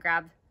grocery store and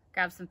grab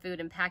some food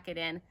and pack it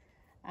in.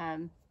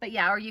 But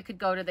yeah, or you could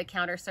go to the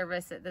counter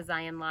service at the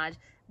Zion Lodge.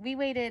 We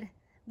waited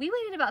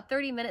about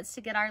 30 minutes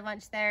to get our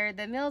lunch there.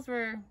 The meals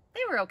were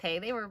okay.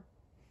 They were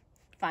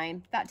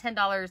fine. About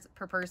 $10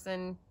 per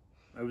person.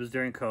 It was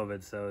during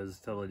COVID, so it was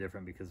totally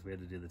different because we had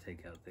to do the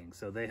takeout thing.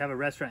 So they have a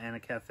restaurant and a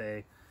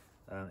cafe.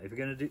 If you're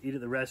going to eat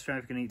at the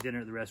restaurant, if you're going to eat dinner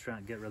at the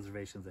restaurant, get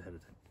reservations ahead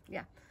of time.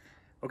 Yeah.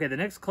 Okay, the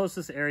next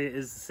closest area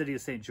is the city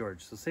of St.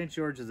 George. So St.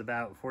 George is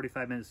about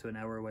 45 minutes to an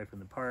hour away from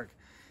the park,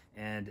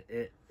 and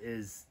it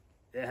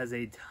has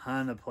a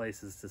ton of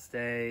places to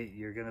stay.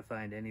 You're going to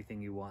find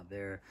anything you want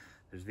there.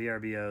 There's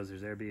VRBOs,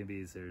 there's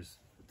Airbnbs, there's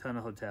a ton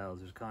of hotels,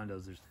 there's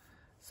condos, there's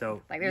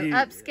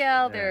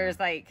upscale, there's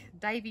like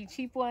divey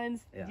cheap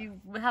ones. Yeah. You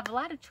have a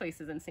lot of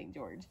choices in St.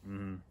 George.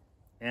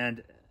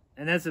 And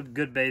that's a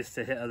good base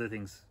to hit other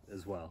things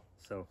as well.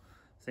 So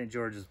St.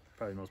 George is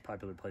probably the most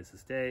popular place to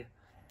stay.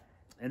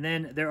 And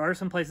then there are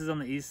some places on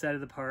the east side of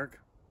the park,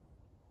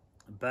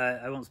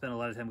 but I won't spend a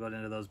lot of time going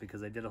into those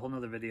because I did a whole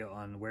nother video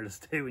on where to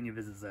stay when you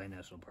visit Zion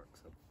National Park.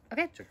 So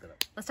okay, check that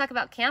out. Let's talk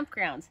about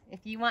campgrounds.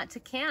 If you want to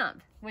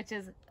camp, which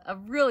is a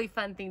really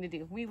fun thing to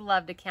do. We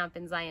love to camp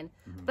in Zion.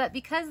 But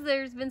because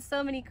there's been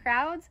so many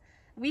crowds,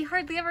 we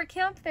hardly ever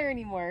camp there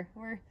anymore.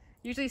 We're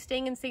usually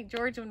staying in St.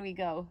 George when we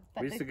go.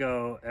 But we used to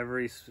go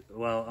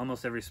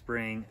almost every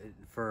spring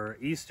for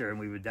Easter, and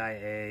we would dye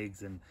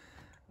eggs, and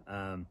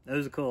it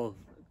was a cool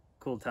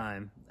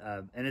time.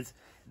 And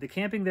the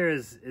camping there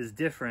is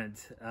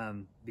different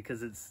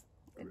because it's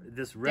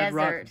this red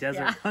rock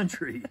desert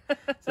country.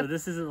 So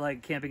this isn't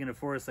like camping in a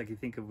forest like you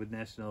think of with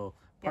national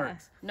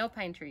parks. Yeah, no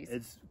pine trees.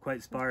 It's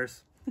quite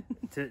sparse.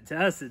 To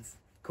us, it's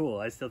cool.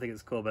 I still think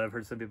it's cool, but I've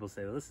heard some people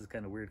say, well, this is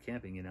kind of weird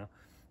camping, you know,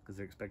 because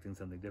they're expecting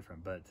something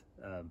different. But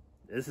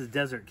this is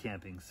desert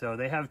camping. So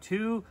they have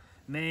two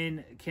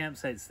main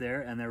campsites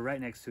there, and they're right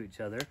next to each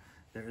other.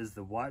 There is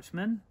the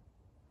Watchman,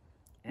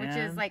 which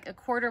is like a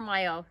quarter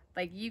mile.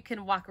 Like, you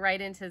can walk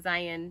right into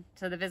Zion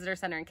to the visitor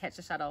center and catch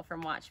a shuttle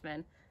from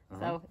Watchman.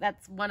 So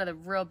that's one of the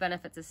real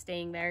benefits of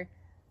staying there.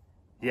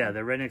 Yeah,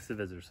 they're right next to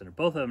the visitor center.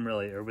 Both of them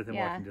really are within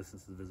walking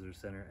distance of the visitor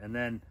center. And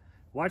then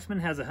Watchman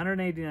has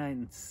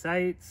 189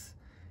 sites,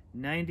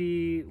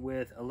 90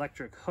 with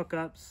electric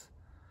hookups.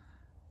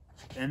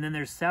 And then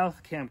there's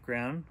South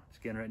Campground, which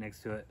again right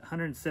next to it,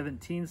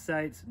 117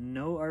 sites,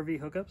 no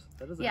RV hookups.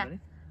 That doesn't have any.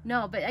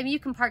 No, but I mean, you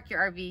can park your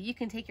RV. You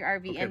can take your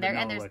RV in there,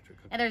 and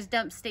there's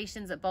dump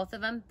stations at both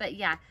of them. But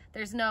yeah,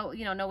 there's no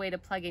way to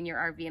plug in your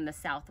RV in the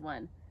South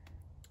one.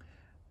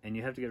 And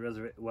you have to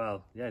get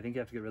well, yeah, I think you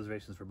have to get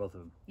reservations for both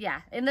of them.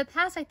 Yeah, in the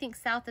past, I think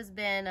South has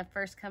been a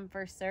first come,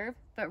 first serve,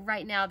 but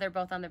right now they're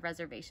both on the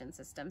reservation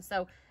system.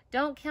 So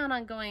don't count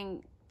on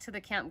going to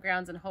the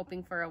campgrounds and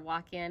hoping for a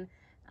walk-in.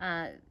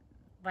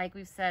 Like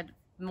we've said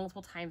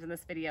multiple times in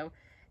this video,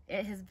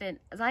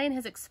 Zion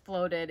has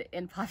exploded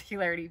in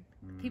popularity.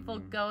 People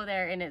go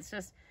there, and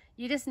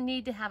you just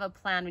need to have a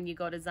plan when you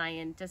go to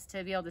Zion, just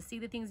to be able to see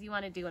the things you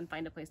want to do and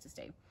find a place to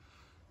stay.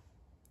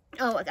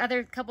 Oh,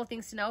 other couple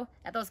things to know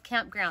at those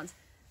campgrounds: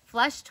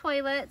 flush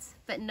toilets,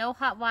 but no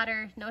hot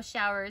water, no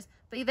showers.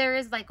 But there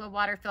is like a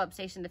water fill-up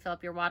station to fill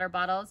up your water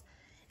bottles.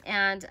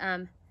 And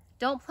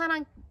don't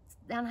plan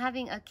on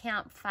having a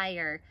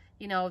campfire.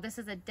 You know, this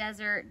is a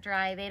desert,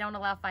 dry. They don't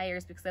allow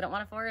fires because they don't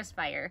want a forest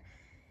fire.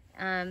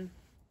 Yeah.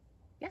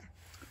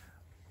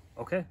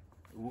 Okay.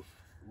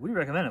 We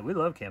recommend it. We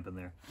love camping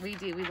there. We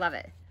do. We love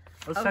it.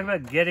 Let's talk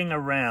about getting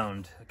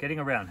around.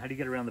 How do you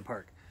get around the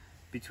park?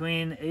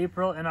 Between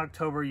April and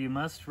October, you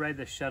must ride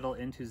the shuttle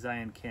into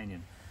Zion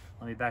Canyon.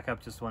 Let me back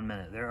up just 1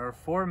 minute. There are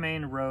 4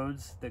 main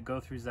roads that go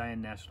through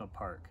Zion National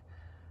Park.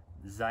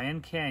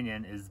 Zion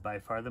Canyon is by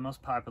far the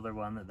most popular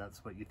one.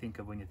 That's what you think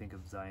of when you think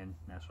of Zion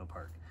National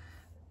Park.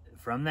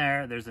 From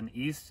there, there's an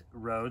east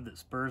road that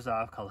spurs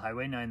off called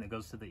Highway 9 that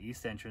goes to the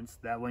east entrance.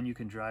 That one you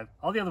can drive.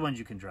 All the other ones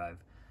you can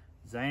drive.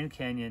 Zion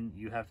Canyon,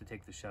 you have to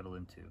take the shuttle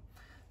into.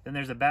 Then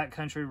there's a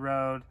backcountry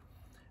road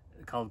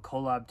called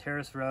Kolob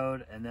Terrace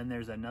Road, and then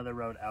there's another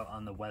road out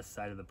on the west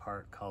side of the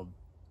park called,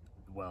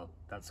 well,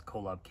 that's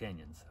Kolob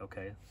Canyons.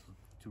 Okay, so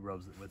two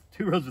roads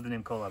with the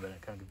name Kolob in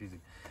it, kind of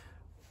confusing.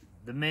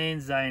 The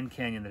main Zion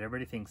Canyon that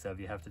everybody thinks of,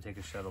 you have to take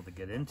a shuttle to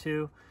get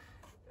into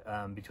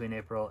between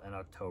April and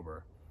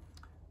October.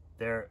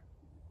 There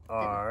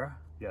are,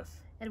 yes.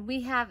 And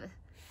we have,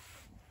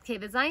 okay,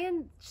 the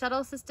Zion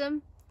shuttle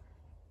system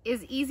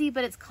is easy,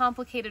 but it's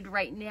complicated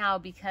right now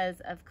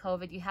because of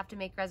COVID. You have to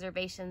make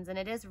reservations, and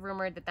it is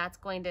rumored that that's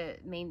going to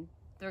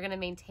they're going to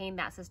maintain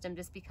that system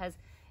just because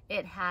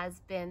it has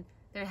been,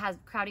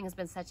 crowding has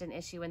been such an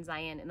issue in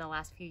Zion in the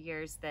last few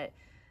years that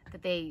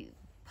they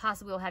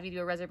possibly will have you do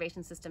a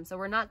reservation system. So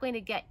we're not going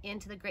to get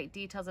into the great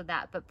details of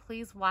that, but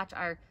please watch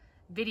our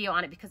video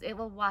on it because it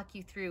will walk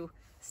you through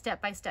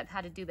step by step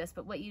how to do this.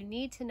 But what you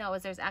need to know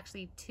is there's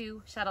actually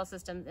 2 shuttle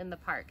systems in the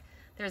park.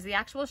 There's the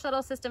actual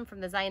shuttle system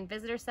from the Zion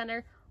Visitor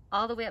Center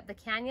all the way up the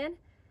canyon,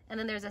 and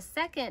then there's a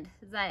second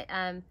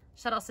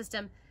shuttle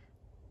system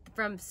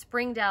from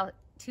Springdale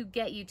to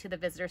get you to the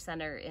visitor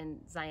center in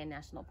Zion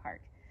National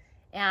Park.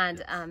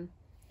 And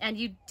and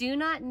you do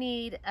not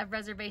need a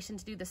reservation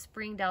to do the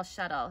Springdale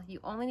shuttle. You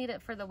only need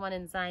it for the one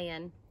in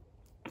Zion.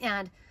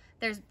 And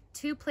there's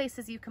 2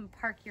 places you can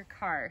park your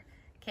car.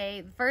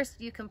 Okay,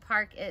 first you can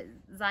park at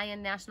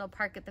Zion National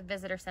Park at the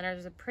visitor center.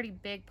 There's a pretty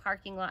big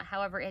parking lot.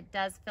 However, it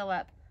does fill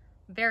up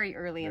very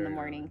early in the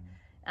morning.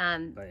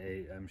 By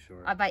 8, I'm sure.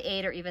 By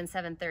 8 or even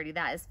 7:30,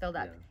 that is filled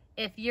up.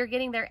 Yeah. If you're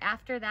getting there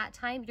after that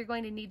time, you're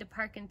going to need to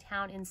park in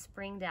town in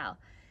Springdale.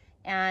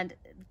 And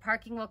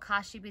parking will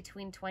cost you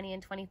between $20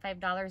 and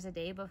 $25 a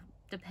day,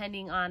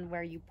 depending on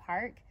where you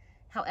park.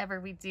 However,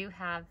 we do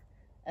have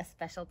a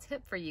special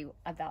tip for you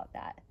about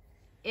that.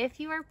 If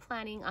you are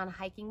planning on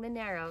hiking the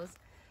Narrows,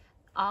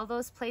 all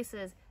those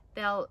places,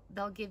 they'll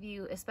give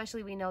you,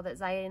 especially we know that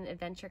Zion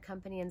Adventure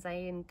Company and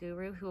Zion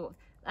Guru, who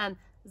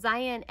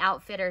Zion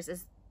Outfitters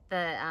is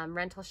the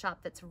rental shop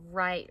that's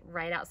right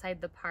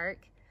outside the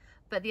park,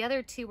 but the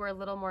other 2 were a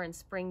little more in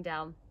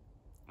Springdale,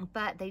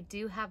 but they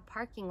do have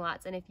parking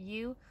lots. And if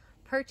you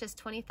purchase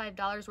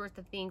 $25 worth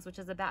of things, which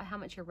is about how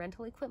much your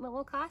rental equipment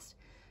will cost,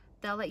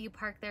 they'll let you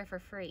park there for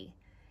free.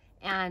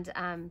 And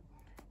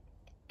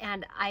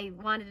I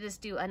wanted to just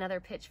do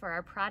another pitch for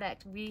our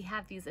product. We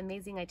have these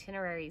amazing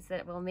itineraries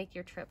that will make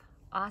your trip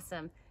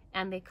awesome,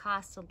 and they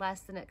cost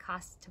less than it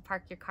costs to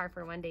park your car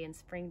for one day in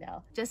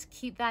Springdale. Just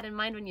keep that in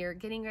mind when you're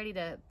getting ready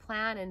to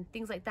plan and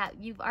things like that.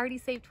 You've already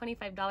saved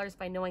 $25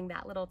 by knowing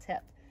that little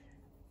tip.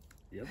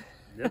 Yep.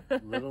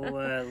 little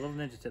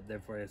ninja tip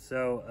there for you.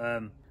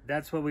 So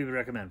that's what we would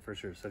recommend for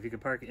sure. So if you could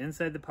park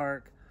inside the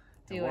park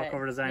and walk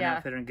over to Zion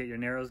Outfitter and get your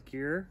Narrows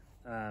gear,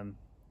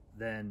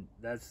 then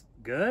that's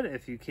good.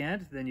 If you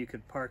can't, then you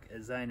could park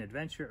at Zion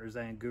Adventure or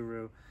Zion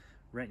Guru,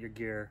 rent your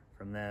gear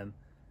from them,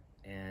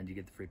 and you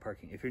get the free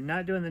parking. If you're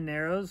not doing the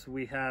Narrows,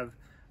 we have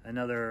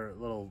another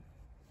little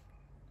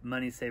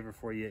money saver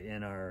for you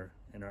in our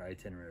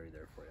itinerary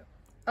there for you.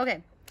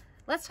 Okay,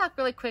 let's talk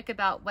really quick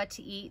about what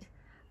to eat.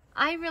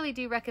 I really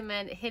do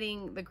recommend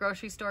hitting the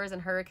grocery stores in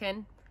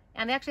Hurricane,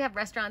 and they actually have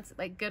restaurants,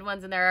 like good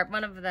ones in there.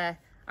 One of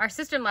our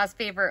sister-in-law's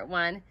favorite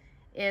one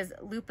is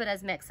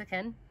Lupita's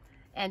Mexican,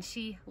 and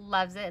she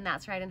loves it, and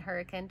that's right in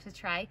Hurricane to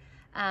try.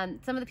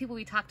 Some of the people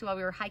we talked to while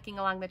we were hiking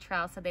along the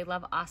trail said they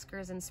love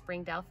Oscar's in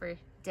Springdale for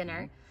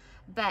dinner.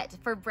 But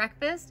for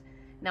breakfast,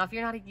 now if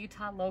you're not a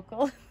Utah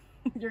local,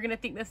 you're gonna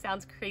think this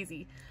sounds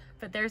crazy,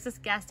 but there's this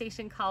gas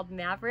station called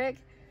Maverick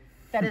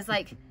that is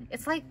like,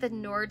 it's like the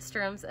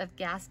Nordstrom's of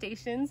gas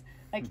stations.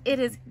 Like, it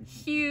is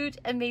huge,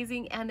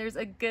 amazing, and there's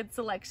a good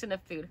selection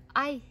of food.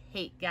 I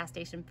hate gas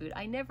station food.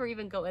 I never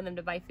even go in them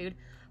to buy food,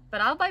 but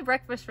I'll buy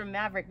breakfast from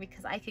Maverick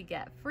because I could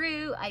get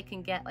fruit, I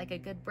can get like a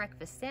good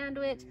breakfast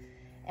sandwich,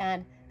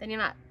 and then you're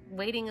not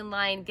waiting in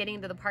line, getting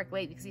into the park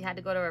late because you had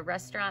to go to a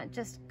restaurant.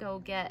 Just go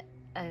get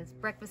a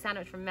breakfast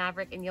sandwich from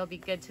Maverick and you'll be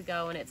good to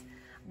go. And it's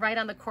right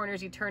on the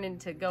corners you turn in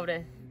to go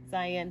to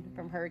Zion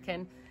from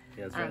Hurricane.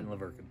 Yeah, it's right in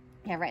Laverkin.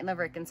 Yeah, right in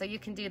Laverkin. So you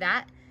can do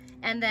that.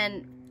 And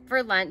then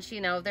for lunch,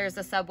 you know, there's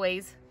the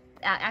subways.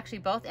 Actually,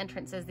 both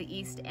entrances, the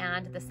east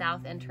and the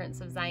south entrance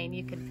of Zion,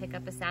 you could pick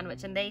up a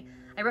sandwich. And I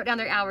wrote down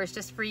their hours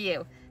just for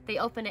you. They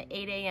open at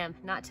 8 a.m.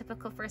 Not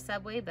typical for a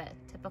Subway, but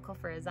typical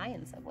for a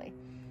Zion Subway.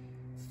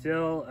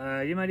 Still,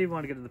 you might even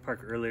want to get to the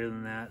park earlier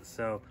than that.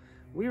 So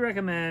we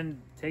recommend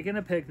taking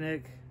a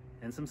picnic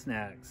and some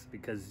snacks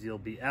because you'll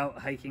be out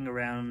hiking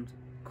around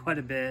quite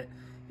a bit.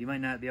 You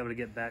might not be able to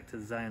get back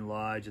to Zion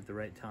Lodge at the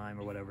right time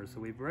or whatever. So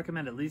we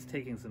recommend at least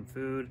taking some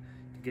food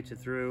to get you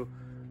through.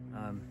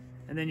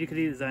 And then you could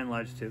eat at Zion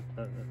Lodge too.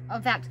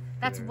 In fact,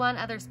 that's one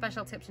other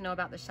special tip to know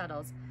about the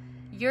shuttles.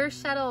 Your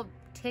shuttle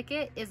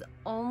ticket is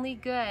only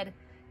good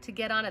to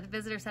get on at the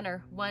visitor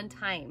center one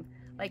time.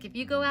 Like if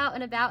you go out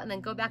and about and then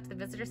go back to the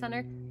visitor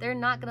center, they're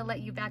not gonna let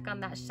you back on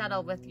that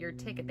shuttle with your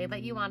ticket. They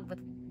let you on with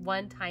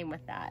one time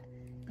with that.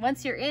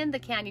 Once you're in the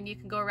canyon, you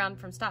can go around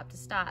from stop to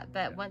stop,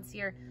 but once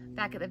you're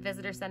back at the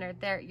visitor center,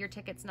 your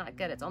ticket's not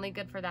good. It's only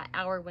good for that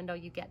hour window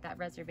you get that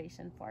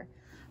reservation for.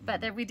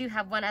 But there, we do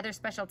have one other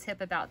special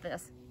tip about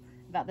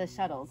the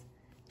shuttles.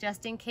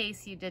 Just in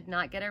case you did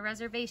not get a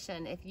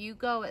reservation, if you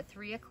go at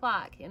 3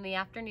 o'clock in the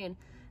afternoon,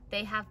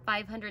 they have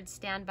 500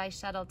 standby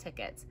shuttle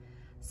tickets.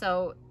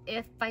 So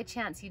if by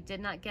chance you did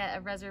not get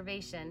a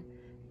reservation,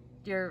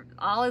 your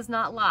all is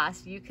not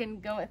lost. You can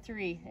go at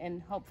 3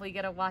 and hopefully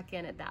get a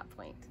walk-in at that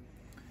point.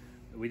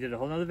 We did a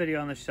whole nother video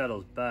on the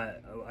shuttles,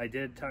 but I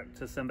did talk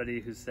to somebody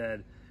who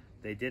said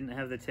they didn't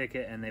have the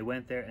ticket and they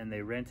went there and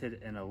they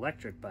rented an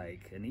electric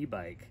bike, an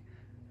e-bike,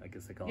 I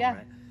guess they call them,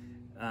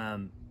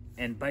 right?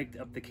 And biked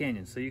up the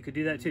canyon. So you could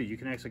do that too. You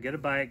can actually get a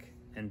bike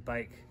and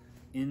bike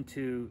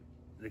into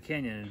the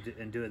canyon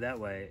and do it that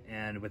way.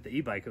 And with the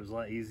e-bike, it was a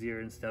lot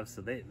easier and stuff.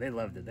 So they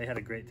loved it. They had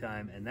a great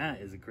time, and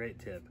that is a great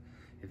tip.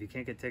 If you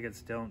can't get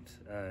tickets, don't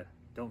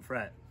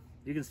fret.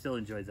 You can still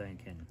enjoy Zion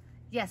Canyon.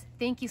 Yes,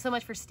 thank you so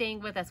much for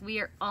staying with us. We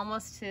are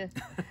almost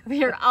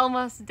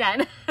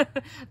done.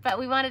 But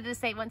we wanted to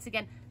say once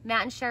again,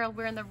 Matt and Cheryl,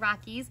 we're in the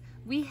Rockies.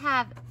 We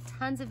have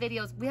tons of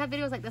videos. We have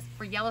videos like this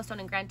for Yellowstone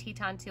and Grand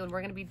Teton too, and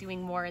we're gonna be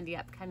doing more in the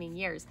upcoming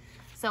years.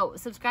 So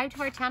subscribe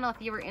to our channel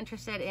if you were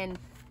interested in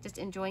just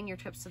enjoying your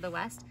trips to the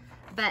West.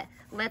 But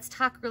let's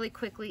talk really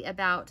quickly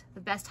about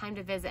the best time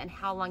to visit and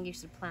how long you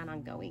should plan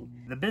on going.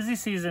 The busy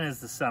season is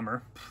the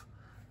summer,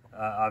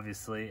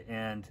 obviously,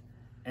 and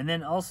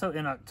then also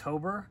in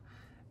October,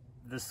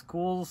 the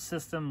school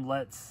system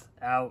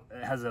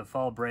has a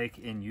fall break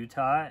in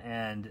Utah,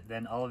 and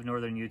then all of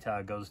northern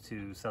Utah goes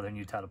to southern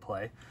Utah to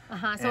play.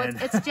 So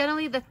it's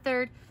generally the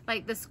third,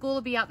 like the school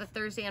will be out the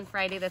Thursday and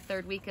Friday, the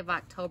third week of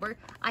October.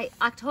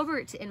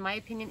 October, in my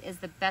opinion, is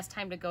the best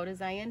time to go to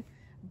Zion,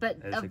 but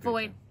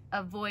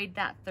avoid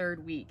that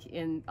third week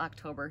in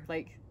October.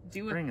 Like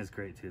Spring is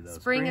great too, though.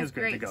 Spring is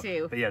great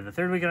too. But yeah, the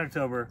third week in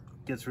October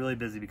gets really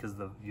busy because of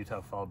the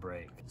Utah fall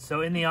break.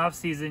 So in the off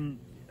season,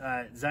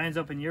 Zion's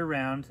open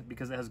year-round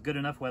because it has good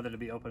enough weather to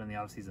be open in the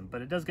off-season,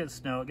 but it does get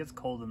snow. It gets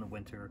cold in the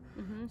winter.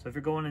 So if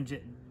you're going in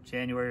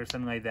January or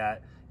something like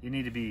that, you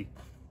need to be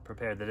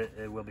prepared that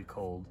it will be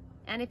cold.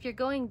 And if you're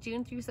going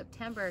June through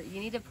September, you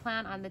need to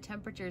plan on the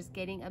temperatures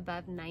getting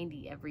above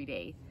 90 every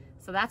day.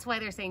 So that's why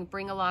they're saying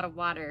bring a lot of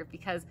water,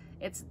 because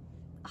it's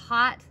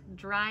hot,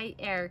 dry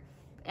air,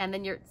 and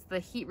then the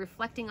heat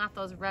reflecting off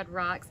those red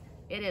rocks.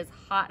 It is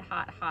hot,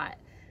 hot, hot.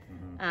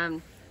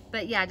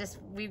 But yeah,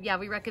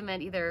 we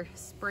recommend either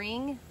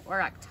spring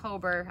or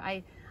October.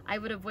 I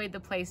would avoid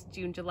the place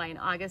June, July, and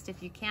August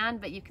if you can,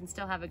 but you can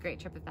still have a great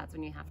trip if that's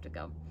when you have to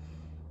go.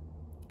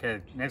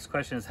 Okay, next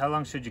question is how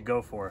long should you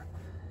go for?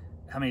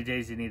 How many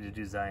days do you need to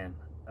do Zion?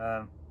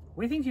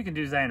 We think you can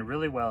do Zion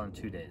really well in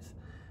 2 days.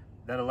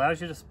 That allows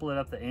you to split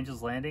up the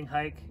Angel's Landing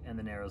hike and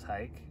the Narrows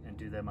hike and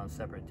do them on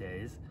separate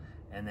days,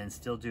 and then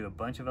still do a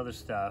bunch of other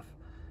stuff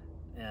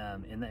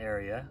in the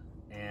area.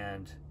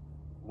 And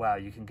wow,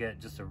 you can get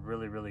just a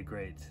really, really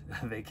great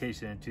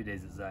vacation in 2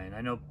 days at Zion.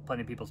 I know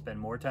plenty of people spend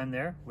more time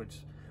there,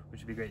 which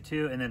would be great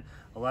too. And then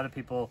a lot of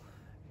people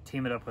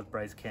team it up with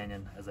Bryce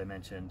Canyon, as I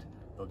mentioned.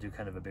 They'll do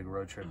kind of a big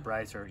road trip,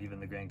 Bryce or even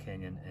the Grand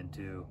Canyon, and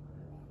do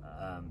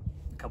a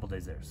couple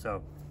days there.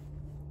 So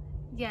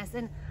yes,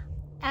 and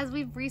as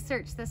we've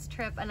researched this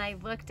trip and I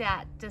looked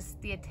at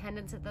just the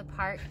attendance at the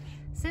park,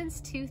 since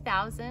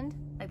 2000,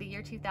 like the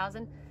year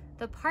 2000,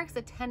 the park's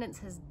attendance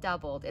has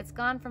doubled. It's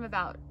gone from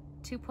about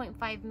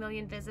 2.5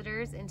 million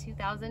visitors in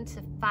 2000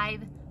 to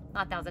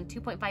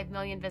 2.5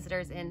 million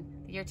visitors in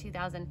the year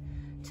 2000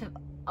 to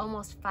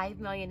almost 5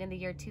 million in the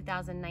year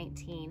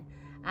 2019.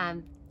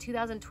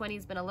 2020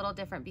 has been a little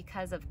different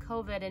because of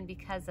COVID and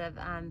because of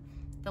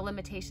the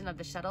limitation of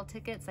the shuttle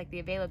tickets, like the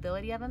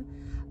availability of them.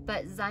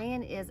 But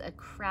Zion is a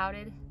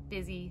crowded,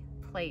 busy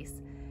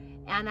place.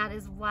 And that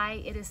is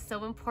why it is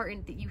so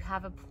important that you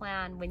have a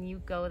plan when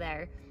you go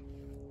there.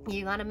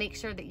 You want to make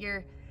sure that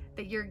you're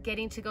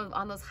getting to go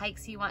on those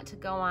hikes you want to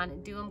go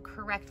on, do them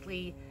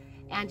correctly,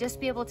 and just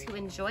be able to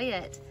enjoy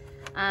it.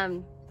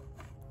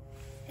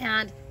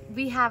 And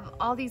we have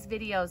all these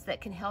videos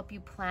that can help you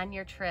plan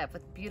your trip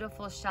with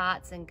beautiful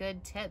shots and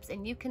good tips,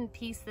 and you can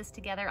piece this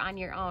together on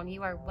your own.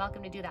 You are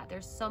welcome to do that.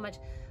 There's so much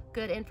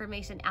good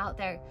information out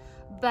there.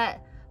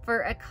 But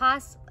for a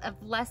cost of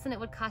less than it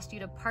would cost you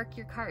to park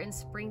your car in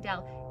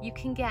Springdale, you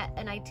can get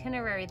an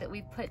itinerary that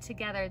we've put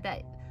together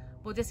that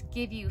will just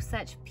give you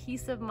such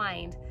peace of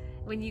mind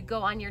when you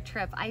go on your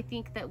trip. I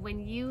think that when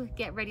you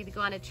get ready to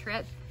go on a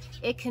trip,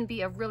 it can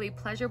be a really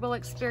pleasurable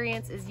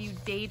experience as you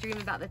daydream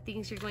about the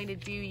things you're going to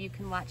do. You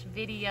can watch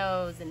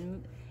videos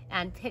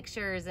and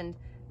pictures and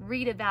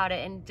read about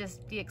it and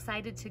just be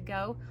excited to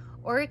go.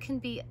 Or it can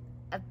be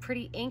a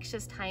pretty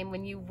anxious time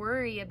when you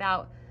worry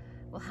about,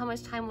 well, how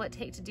much time will it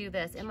take to do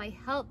this? Am I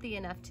healthy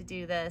enough to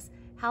do this?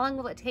 How long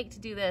will it take to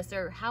do this?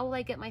 Or how will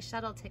I get my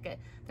shuttle ticket?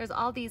 There's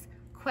all these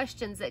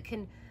questions that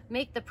can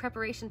make the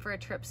preparation for a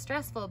trip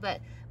stressful. But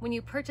when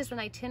you purchase an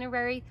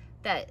itinerary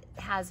that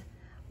has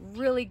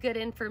really good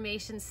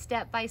information,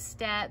 step by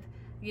step,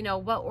 you know,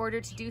 what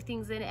order to do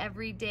things in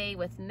every day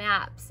with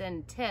maps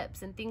and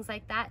tips and things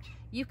like that,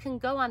 you can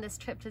go on this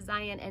trip to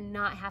Zion and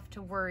not have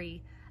to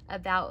worry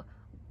about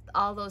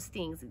all those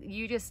things.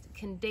 You just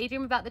can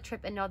daydream about the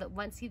trip and know that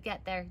once you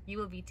get there, you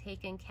will be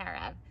taken care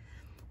of.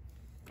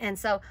 And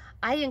so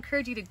I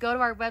encourage you to go to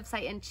our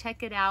website and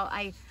check it out.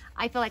 I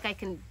feel like I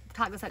can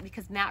talk this up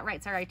because Matt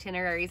writes our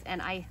itineraries,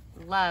 and I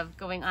love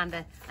going on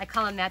I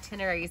call them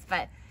itineraries,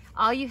 but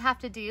all you have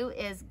to do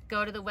is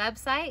go to the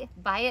website,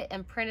 buy it,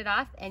 and print it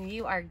off, and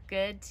you are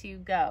good to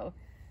go.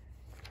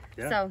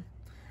 Yeah. So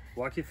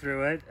walk you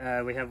through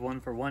it. We have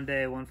one for 1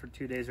 day, one for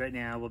 2 days right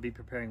now. We'll be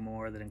preparing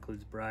more that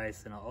includes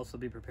Bryce, and I'll also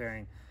be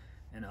preparing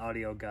an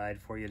audio guide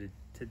for you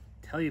to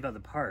tell you about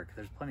the park.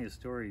 There's plenty of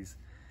stories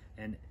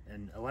and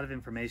a lot of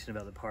information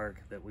about the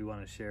park that we want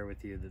to share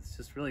with you that's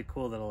just really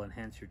cool, that'll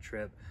enhance your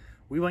trip.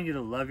 We want you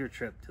to love your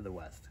trip to the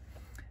West,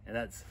 and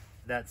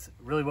that's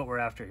really what we're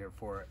after here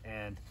for.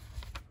 And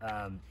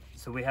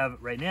so we have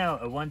right now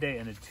a 1 day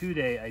and a 2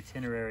 day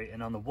itinerary,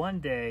 and on the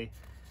 1 day,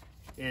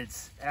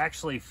 it's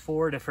actually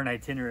 4 different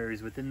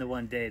itineraries within the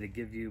 1 day to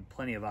give you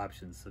plenty of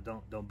options. So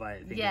don't buy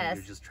it thinking that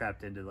you're just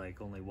trapped into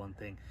like only one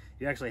thing.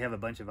 You actually have a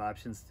bunch of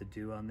options to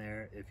do on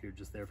there if you're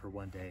just there for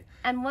 1 day.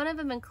 And one of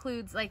them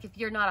includes like if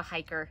you're not a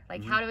hiker,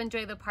 like how to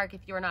enjoy the park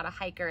if you're not a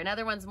hiker.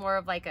 Another one's more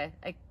of like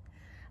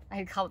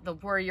I call it the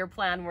warrior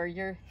plan, where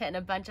you're hitting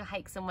a bunch of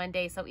hikes in 1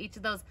 day. So each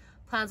of those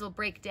plans will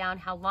break down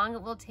how long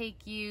it will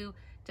take you,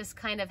 just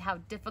kind of how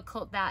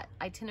difficult that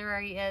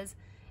itinerary is,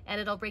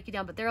 and it'll break you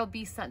down, but there'll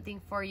be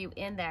something for you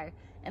in there.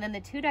 And then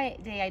the 2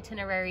 day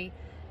itinerary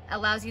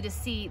allows you to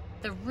see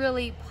the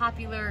really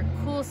popular,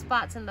 cool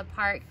spots in the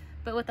park,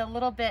 but with a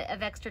little bit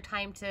of extra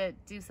time to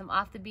do some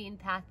off the beaten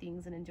path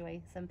things and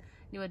enjoy some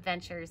new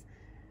adventures.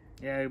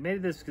 Yeah, we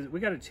made this because we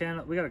got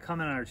a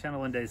comment on our channel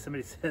one day.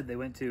 Somebody said they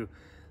went to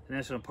the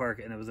national park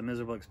and it was a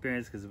miserable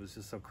experience because it was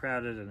just so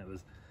crowded, and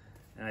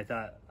I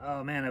thought,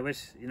 oh man, I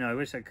wish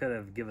I could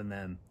have given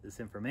them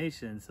this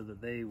information so that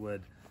they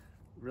would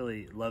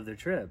really love their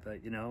trip.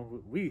 But you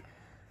know, we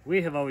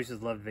have always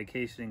just loved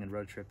vacationing and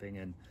road tripping,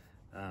 and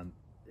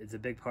it's a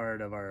big part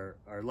of our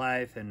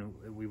life, and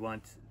we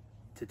want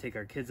to take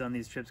our kids on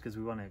these trips because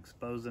we want to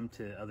expose them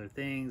to other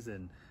things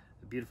and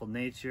beautiful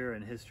nature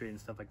and history and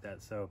stuff like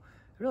that. So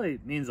it really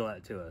means a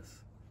lot to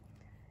us.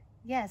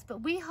 Yes,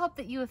 but we hope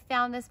that you have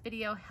found this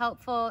video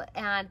helpful,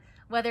 and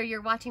whether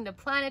you're watching to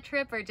plan a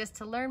trip or just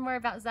to learn more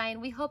about Zion,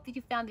 we hope that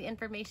you found the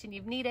information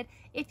you've needed.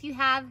 If you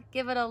have,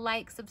 give it a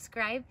like,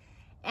 subscribe,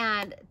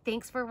 and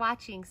thanks for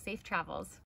watching. Safe travels.